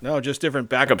there. No, just different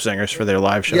backup singers for their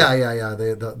live show. Yeah.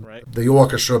 The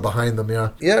orchestra behind them,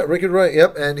 yeah. Yeah, Rick and Wright,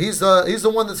 yep. And he's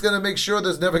the one that's going to make sure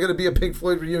there's never going to be a Pink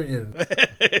Floyd reunion.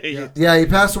 Yeah, he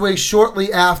passed away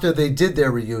shortly after they did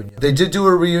their reunion. They did do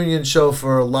a reunion show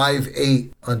for Live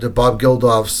 8 under Bob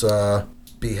Geldof's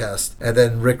behest, and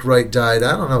then Rick Wright died,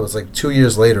 I don't know, it was like 2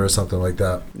 years later or something like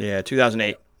that. Yeah,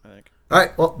 2008, I think. All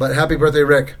right, well, but happy birthday,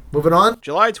 Rick. Moving on.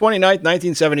 July 29th,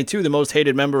 1972, the most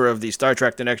hated member of the Star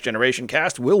Trek The Next Generation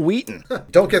cast, Will Wheaton.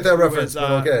 Don't get that reference,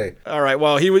 but okay. All right,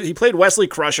 well, he played Wesley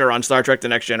Crusher on Star Trek The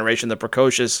Next Generation, the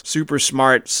precocious, super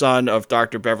smart son of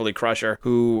Dr. Beverly Crusher,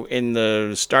 who in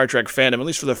the Star Trek fandom, at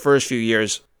least for the first few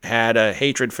years, had a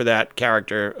hatred for that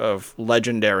character of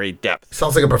legendary depth.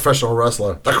 Sounds like a professional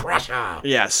wrestler. The Crusher!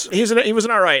 Yes. He was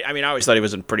an all right. I mean, I always thought he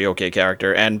was a pretty okay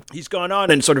character, and he's gone on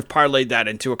and sort of parlayed that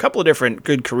into a couple of different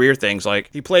good career things.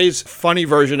 Like, he plays a funny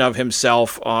version of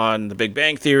himself on The Big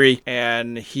Bang Theory,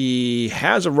 and he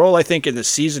has a role, I think, in the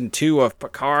season 2 of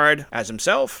Picard as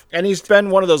himself. And he's been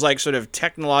one of those, like, sort of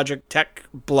tech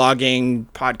blogging,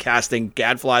 podcasting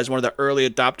gadflies, one of the early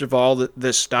adopters of all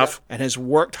this stuff, and has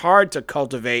worked hard to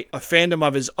cultivate cultivate a fandom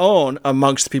of his own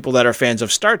amongst people that are fans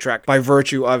of Star Trek by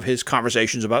virtue of his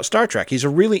conversations about Star Trek. He's a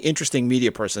really interesting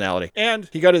media personality. And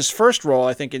he got his first role,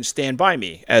 I think, in Stand By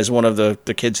Me as one of the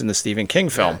kids in the Stephen King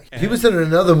film. He was in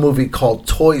another movie called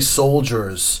Toy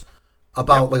Soldiers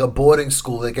about like a boarding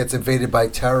school that gets invaded by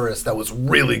terrorists. That was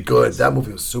really good. That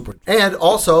movie was super. And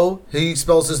also, he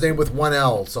spells his name with one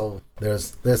L, so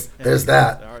there's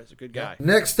that. He's a good guy.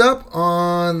 Next up,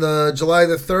 on the July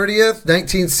the 30th,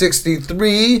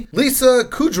 1963, Lisa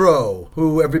Kudrow,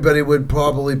 who everybody would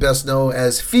probably best know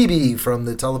as Phoebe from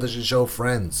the television show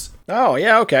Friends. Oh,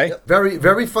 yeah, okay. Very,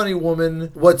 very funny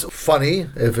woman. What's funny,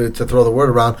 to throw the word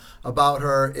around, about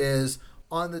her is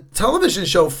on the television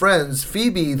show Friends,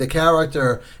 Phoebe, the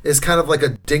character, is kind of like a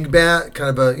dingbat,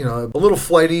 kind of a little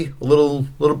flighty, a little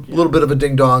bit of a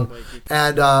ding dong,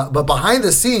 and but behind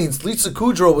the scenes, Lisa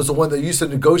Kudrow was the one that used to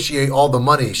negotiate all the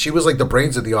money. She was like the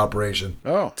brains of the operation.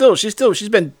 Oh, she's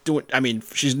been doing. I mean,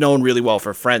 she's known really well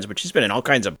for Friends, but she's been in all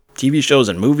kinds of TV shows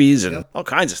and movies and all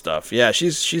kinds of stuff. Yeah,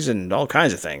 she's in all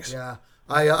kinds of things. Yeah,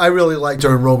 I really liked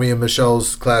her in Romeo and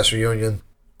Michelle's class reunion.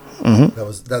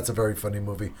 Mm-hmm. That's a very funny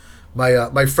movie.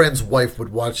 My friend's wife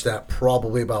would watch that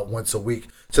probably about once a week,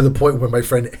 to the point where my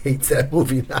friend hates that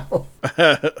movie now.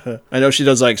 I know she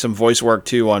does like some voice work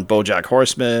too on BoJack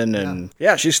Horseman, and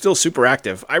yeah, she's still super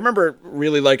active. I remember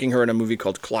really liking her in a movie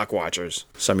called Clock Watchers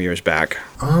some years back.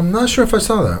 I'm not sure if I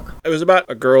saw that. It was about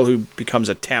a girl who becomes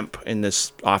a temp in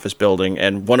this office building,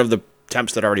 and one of the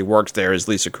temps that already works there is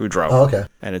Lisa Kudrow. Oh, okay.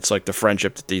 And it's like the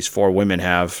friendship that these four women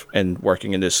have and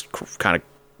working in this kind of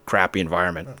crappy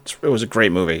environment. It was a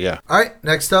great movie, yeah. All right,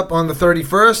 next up on the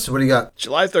 31st, what do you got?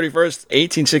 July 31st,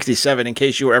 1867, in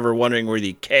case you were ever wondering where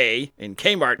the K in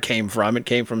Kmart came from, it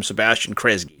came from Sebastian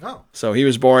Kresge. Oh. So he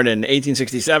was born in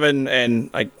 1867,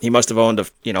 and he must have owned a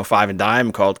five and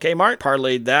dime called Kmart,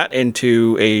 parlayed that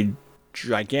into a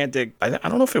gigantic, I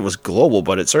don't know if it was global,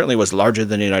 but it certainly was larger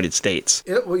than the United States.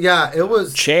 It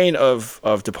was chain of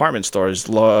department stores,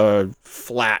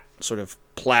 flat sort of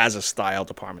plaza-style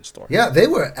department store. Yeah, they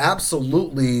were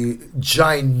absolutely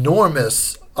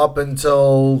ginormous up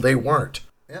until they weren't.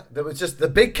 Yeah, there was just the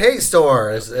Big K store,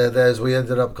 as we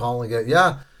ended up calling it.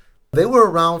 Yeah, they were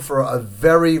around for a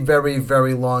very, very,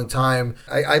 very long time.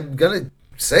 I'm going to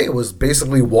say it was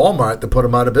basically Walmart that put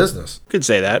them out of business. Could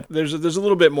say that. There's a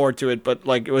little bit more to it, but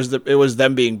like it was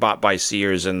them being bought by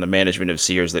Sears and the management of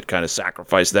Sears that kind of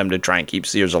sacrificed them to try and keep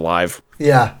Sears alive.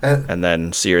 Yeah, and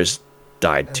then Sears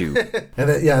died too. and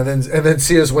then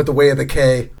Sears went the way of the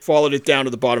K. Followed it down to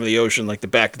the bottom of the ocean like the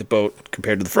back of the boat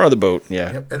compared to the front of the boat.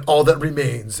 Yeah. Yep. And all that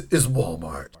remains is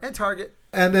Walmart and Target.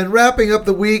 And then wrapping up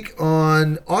the week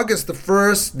on August the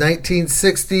 1st,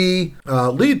 1960,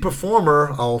 lead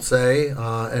performer, I'll say,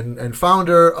 and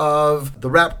founder of the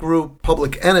rap group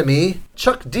Public Enemy,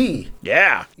 Chuck D.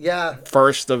 Yeah. Yeah.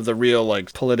 First of the real,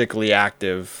 like, politically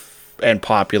active and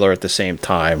popular at the same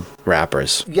time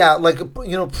rappers. Yeah, like,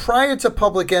 prior to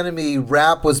Public Enemy,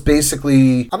 rap was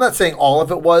basically, I'm not saying all of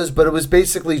it was, but it was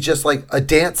basically just like a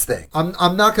dance thing.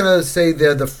 I'm not going to say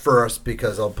they're the first,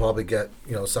 because I'll probably get,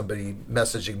 somebody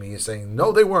messaging me saying,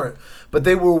 no, they weren't. But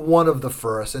they were one of the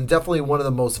first, and definitely one of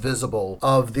the most visible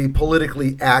of the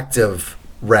politically active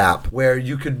rap, where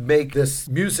you could make this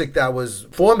music that was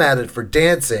formatted for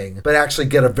dancing, but actually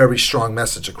get a very strong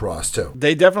message across too.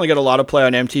 They definitely get a lot of play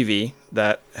on MTV.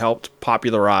 That helped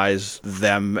popularize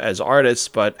them as artists,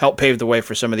 but helped pave the way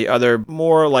for some of the other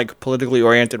more like politically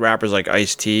oriented rappers like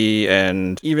Ice-T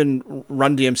and even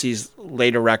Run DMC's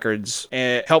later records.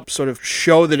 And it helped sort of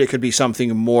show that it could be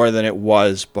something more than it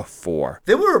was before.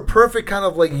 They were a perfect kind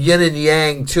of like yin and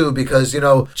yang too, because,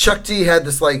 Chuck D had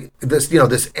this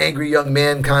this angry young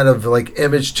man kind of like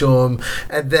image to him,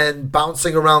 and then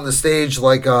bouncing around the stage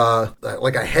like a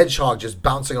hedgehog just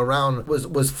bouncing around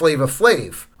was Flavor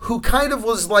Flav, who kind of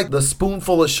was like the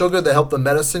spoonful of sugar that helped the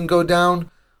medicine go down.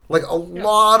 Like a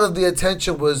lot of the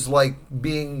attention was like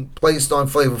being placed on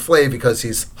Flavor Flav because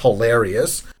he's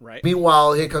hilarious. Right.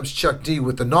 Meanwhile, here comes Chuck D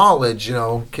with the knowledge,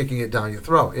 kicking it down your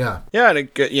throat. Yeah. Yeah,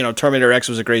 and Terminator X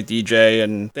was a great DJ,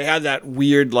 and they had that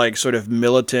weird like sort of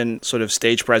militant sort of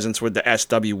stage presence with the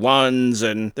SW1s,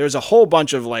 and there's a whole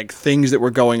bunch of like things that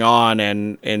were going on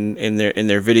and in their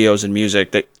videos and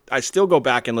music that I still go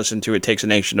back and listen to. It Takes a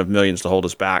Nation of Millions to Hold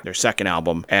Us Back, their second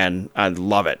album, and I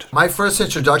love it. My first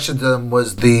introduction to them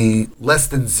was the Less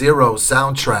Than Zero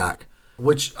soundtrack,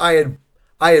 which I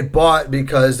had bought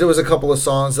because there was a couple of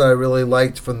songs that I really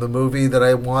liked from the movie that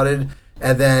I wanted,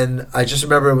 and then I just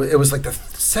remember it was like the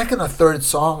second or third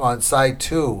song on side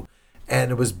 2,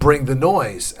 and it was Bring the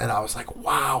Noise, and I was like,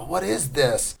 wow, what is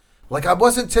this? Like, I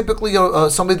wasn't typically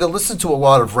somebody that listened to a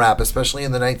lot of rap, especially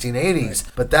in the 1980s. Right.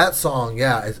 But that song,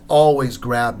 yeah, it's always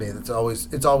grabbed me. It's always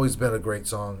been a great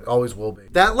song. Always will be.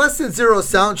 That Less Than Zero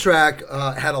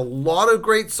soundtrack had a lot of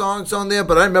great songs on there,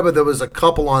 but I remember there was a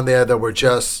couple on there that were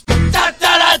just... The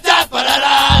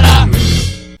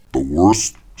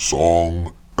worst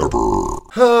song ever.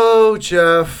 Oh,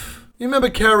 Jeff. You remember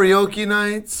karaoke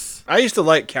nights? I used to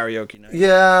like karaoke nights.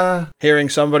 Yeah. Hearing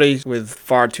somebody with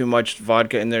far too much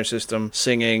vodka in their system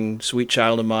singing Sweet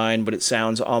Child of Mine, but it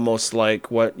sounds almost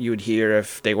like what you'd hear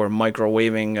if they were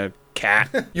microwaving a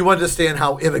cat. You understand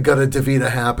how Inagata Davida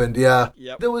happened, yeah.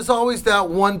 Yep. There was always that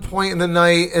one point in the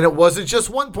night, and it wasn't just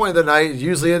one point of the night, it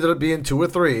usually ended up being 2 or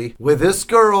 3, where this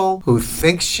girl who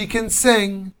thinks she can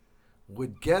sing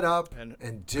would get up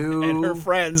and do... And her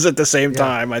friends at the same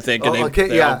time, I think. And they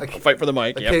all fight for the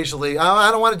mic. Occasionally. Yep.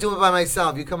 I don't want to do it by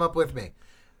myself. You come up with me.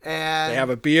 And they have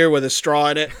a beer with a straw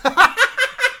in it.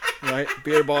 Right?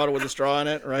 Beer bottle with a straw in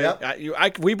it, right?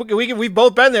 Yep. We've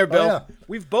both been there, Bill. Oh, yeah.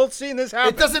 We've both seen this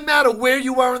happen. It doesn't matter where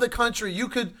you are in the country. You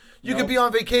could be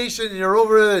on vacation and you're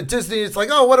over at Disney. It's like,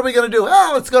 oh, what are we going to do?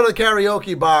 Oh, let's go to the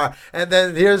karaoke bar. And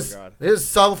then here's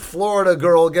South Florida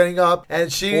girl getting up.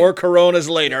 And 4 Coronas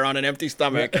later on an empty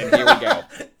stomach. And here we go.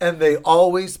 And they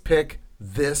always pick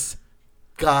this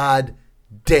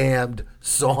goddamned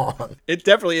song. It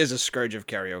definitely is a scourge of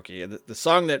karaoke. The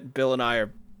song that Bill and I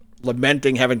are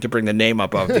lamenting having to bring the name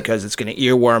up of because it's going to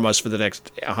earworm us for the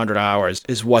next 100 hours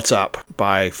is What's Up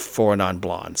by 4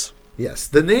 Non-Blondes. Yes,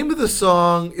 the name of the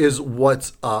song is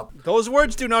What's Up. Those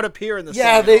words do not appear in the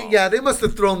song. They must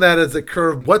have thrown that as a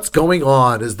curve. What's going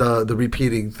on is the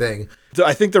repeating thing.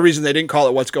 I think the reason they didn't call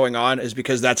it What's Going On is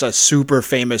because that's a super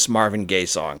famous Marvin Gaye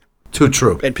song. Too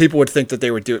true. And people would think that they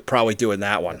were probably doing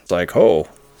that one. It's like, oh.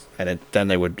 And then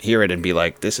they would hear it and be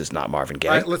like, this is not Marvin Gaye.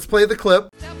 All right, let's play the clip.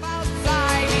 Step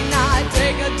outside and I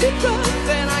take a deep breath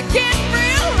and I get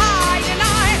real high and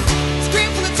I scream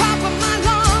from the top of my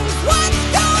lungs, what's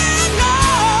going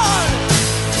on?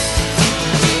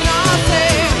 And I say,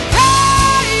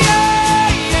 hey, yeah,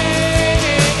 yeah,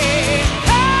 hey,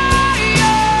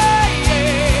 yeah,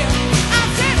 yeah. I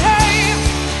said, hey,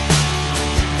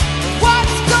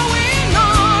 what's going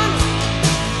on?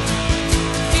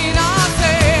 And I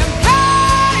say,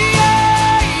 hey,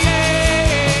 yeah,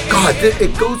 yeah. God,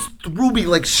 it goes through me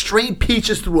like straight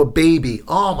peaches through a baby.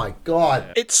 Oh my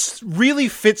God. It really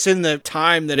fits in the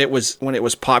time that it was when it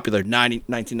was popular,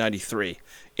 1993.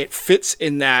 It fits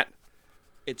in that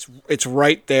it's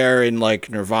right there in like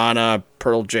Nirvana,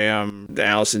 Pearl Jam,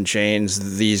 Alice in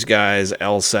Chains, these guys,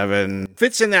 L7.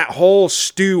 Fits in that whole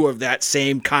stew of that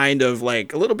same kind of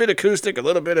like a little bit acoustic, a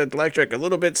little bit electric, a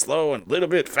little bit slow, and a little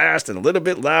bit fast, and a little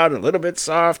bit loud, and a little bit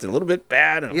soft, and a little bit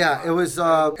bad. Yeah, it was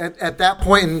at that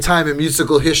point in time in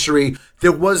musical history,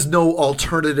 there was no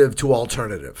alternative to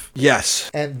alternative.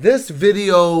 Yes. And this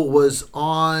video was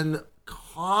on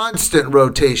constant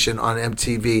rotation on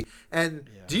MTV. And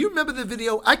do you remember the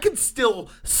video? I can still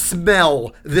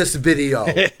smell this video.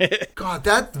 God,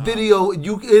 that video,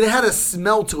 it had a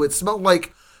smell to it. It smelled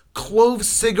like clove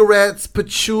cigarettes,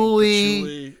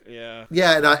 patchouli. Yeah.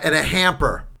 Yeah, and a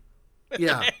hamper.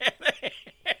 Yeah.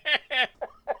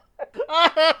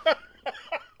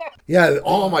 Yeah,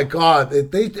 oh my God.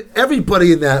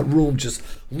 Everybody in that room just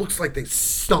looks like they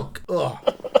stunk. Ugh.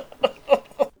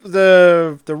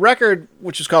 The record,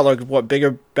 which is called like what,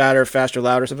 Bigger, Badder, Faster,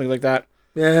 Louder, something like that.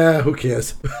 Yeah, who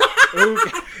cares?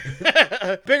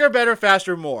 Bigger, Better,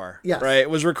 Faster, More. Yes. Right. It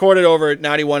was recorded over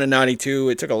 91 and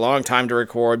 92. It took a long time to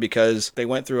record because they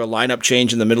went through a lineup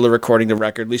change in the middle of recording the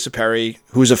record. Lisa Perry,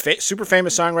 who's a super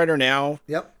famous songwriter now,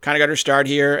 kind of got her start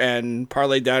here and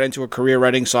parlayed that into a career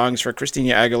writing songs for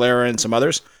Christina Aguilera and some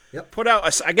others. Yep. Put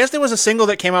out, I guess there was a single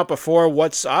that came out before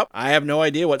What's Up. I have no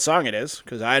idea what song it is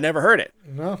because I never heard it.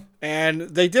 No. And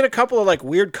they did a couple of like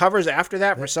weird covers after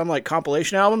that for some like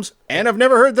compilation albums, and I've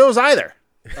never heard those either.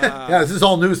 Yeah, this is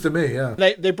all news to me, yeah.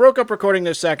 They broke up recording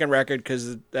their second record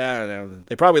because, I don't know,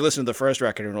 they probably listened to the first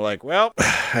record and were like, well,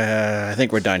 I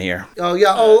think we're done here. Oh,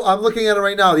 yeah. I'm looking at it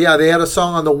right now. Yeah, they had a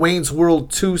song on the Wayne's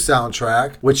World 2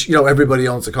 soundtrack, which, everybody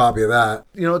owns a copy of that.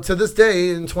 To this day,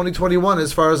 in 2021,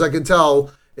 as far as I can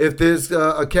tell, if there's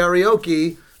a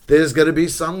karaoke, there's going to be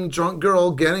some drunk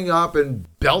girl getting up and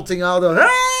belting out a,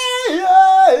 hey,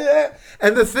 yeah, yeah.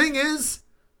 And the thing is,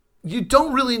 you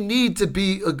don't really need to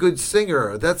be a good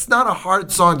singer. That's not a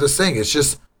hard song to sing. It's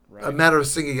just a matter of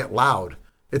singing it loud.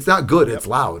 It's not good. Yep. It's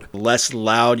loud. The less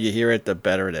loud you hear it, the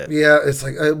better it is. Yeah, it's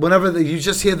like whenever you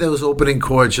just hear those opening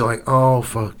chords, you're like, oh,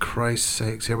 for Christ's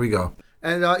sakes, here we go.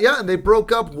 And and they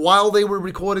broke up while they were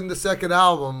recording the second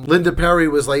album. Linda Perry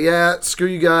was like, yeah, screw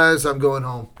you guys, I'm going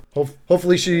home.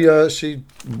 Hopefully she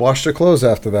washed her clothes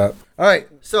after that. All right.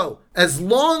 So as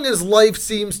long as life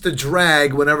seems to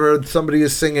drag whenever somebody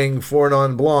is singing Four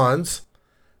Non Blondes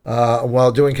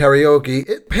while doing karaoke,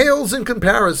 it pales in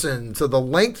comparison to the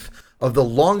length of the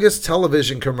longest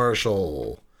television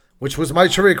commercial, which was my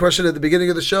trivia question at the beginning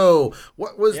of the show.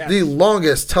 What was the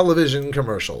longest television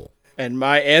commercial? And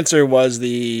my answer was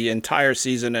the entire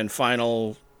season and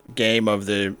final game of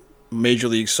the Major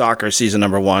League Soccer season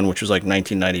number 1, which was like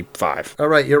 1995. All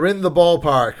right, you're in the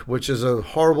ballpark, which is a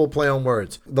horrible play on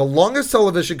words. The longest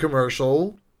television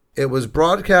commercial, it was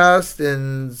broadcast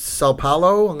in Sao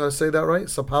Paulo. I'm going to say that right?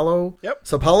 Sao Paulo? Yep.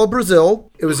 Sao Paulo,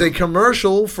 Brazil. It was a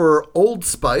commercial for Old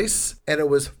Spice, and it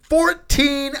was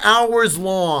 14 hours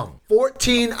long.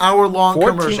 14-hour-long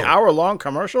commercial. 14-hour-long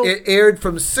commercial? It aired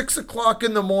from 6 o'clock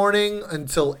in the morning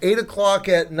until 8 o'clock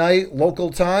at night, local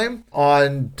time,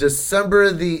 on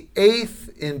December the 8th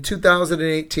in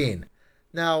 2018.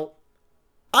 Now,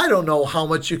 I don't know how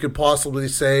much you could possibly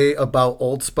say about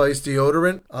Old Spice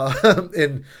deodorant.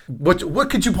 And what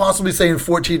could you possibly say in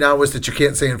 14 hours that you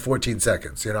can't say in 14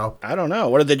 seconds, you know? I don't know.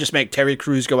 What, did they just make Terry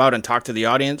Crews go out and talk to the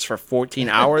audience for 14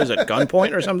 hours at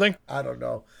gunpoint or something? I don't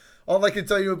know. All I can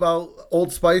tell you about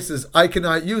Old Spice is I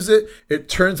cannot use it. It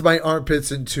turns my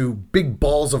armpits into big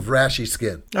balls of rashy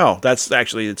skin. Oh,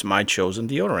 it's my chosen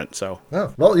deodorant, so.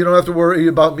 Oh, well, you don't have to worry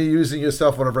about me using your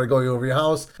stuff whenever I go over your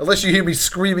house. Unless you hear me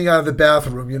screaming out of the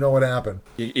bathroom, you know what happened.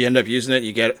 You end up using it,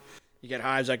 you get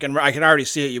hives. I can already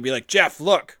see it. You'll be like, Jeff,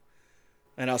 look.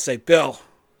 And I'll say, Bill,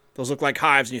 those look like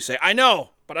hives. And you say, I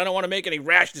know, but I don't want to make any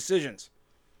rash decisions.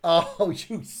 Oh,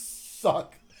 you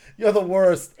suck. You're the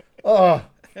worst. Oh.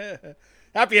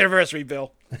 Happy anniversary,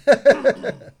 Bill. All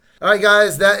right,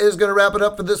 guys, that is going to wrap it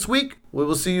up for this week. We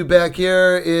will see you back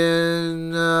here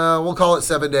in, we'll call it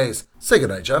 7 days. Say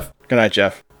goodnight, Jeff. Good night,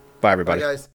 Jeff. Bye, everybody. Bye,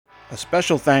 guys. A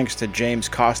special thanks to James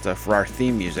Costa for our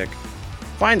theme music.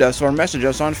 Find us or message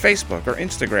us on Facebook or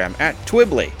Instagram at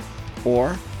Twibbly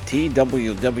or TWWWBLY.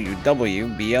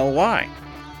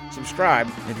 Subscribe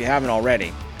if you haven't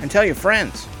already, and tell your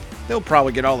friends. They'll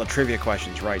probably get all the trivia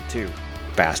questions right, too.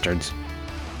 Bastards.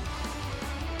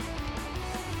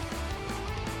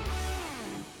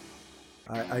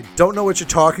 I don't know what you're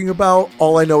talking about.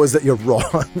 All I know is that you're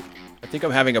wrong. I think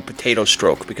I'm having a potato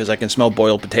stroke because I can smell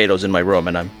boiled potatoes in my room,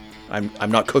 and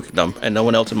I'm not cooking them, and no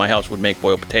one else in my house would make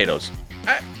boiled potatoes.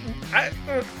 I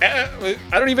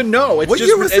don't even know. It's what just,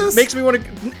 year was this? It makes me want to.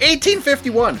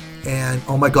 1851. And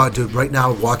oh my God, dude! Right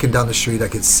now, walking down the street, I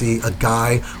could see a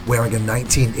guy wearing a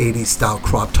 1980s style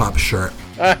crop top shirt.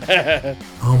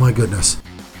 Oh my goodness!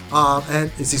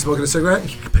 And is he smoking a cigarette?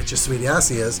 You can bet your sweet ass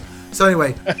he is. So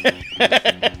anyway,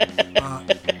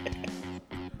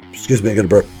 excuse me, I got a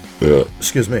burp.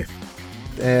 Excuse me,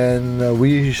 and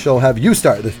we shall have you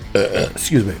start.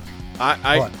 Excuse me.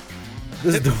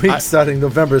 This is the week starting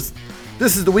November.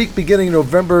 This is the week beginning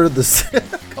November the.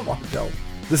 Come on, no.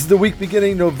 This is the week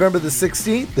beginning November the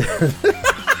 16th.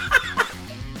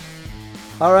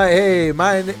 All right, hey,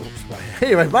 my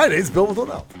name's Bill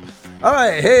O'Donnell. All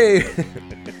right, hey.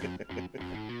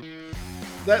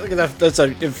 That's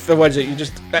what you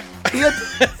just.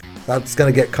 That's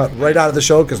gonna get cut right out of the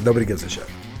show because nobody gives a shit.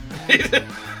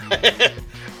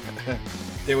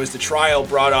 There was the trial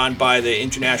brought on by the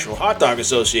International Hot Dog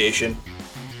Association.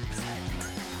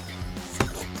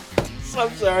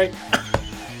 I'm sorry.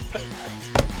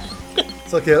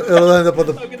 It's okay. It'll end up on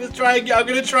the. I'm gonna try and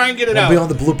get it out. Be on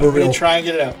the blooper reel. I'm gonna try and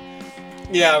get it out.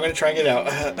 Yeah, I'm gonna try and get it out.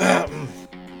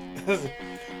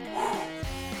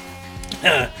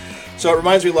 So it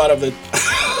reminds me a lot of the.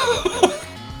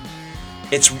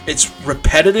 It's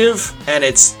repetitive and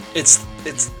it's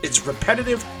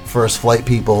repetitive. First flight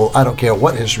people, I don't care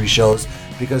what history shows,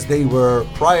 because they were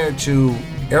prior to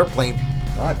airplane.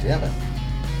 God damn it!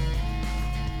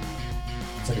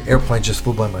 It's like an airplane just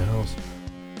flew by my house.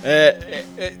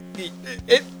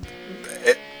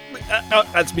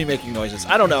 That's me making noises.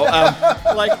 I don't know.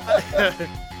 Oh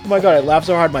my God! I laughed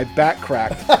so hard my back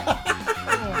cracked.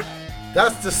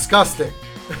 That's disgusting.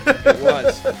 It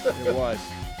was.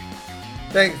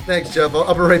 Thanks, Jeff.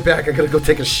 I'll be right back. I gotta go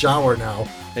take a shower now.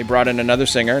 They brought in another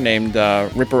singer named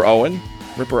Ripper Owens.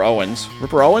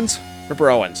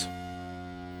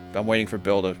 I'm waiting for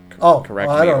Bill to correct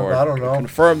me or I don't know.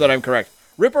 confirm that I'm correct.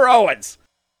 Ripper Owens.